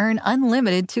 you can earn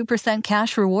unlimited 2%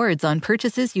 cash rewards on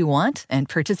purchases you want and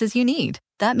purchases you need.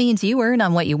 That means you earn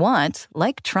on what you want,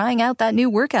 like trying out that new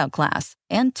workout class,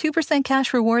 and 2%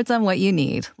 cash rewards on what you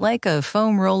need, like a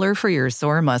foam roller for your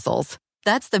sore muscles.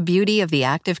 That's the beauty of the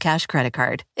Active Cash Credit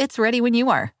Card. It's ready when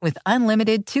you are, with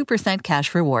unlimited 2%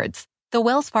 cash rewards. The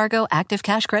Wells Fargo Active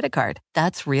Cash Credit Card.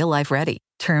 That's real life ready.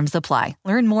 Terms apply.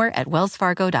 Learn more at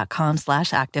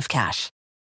wellsfargo.com/activecash.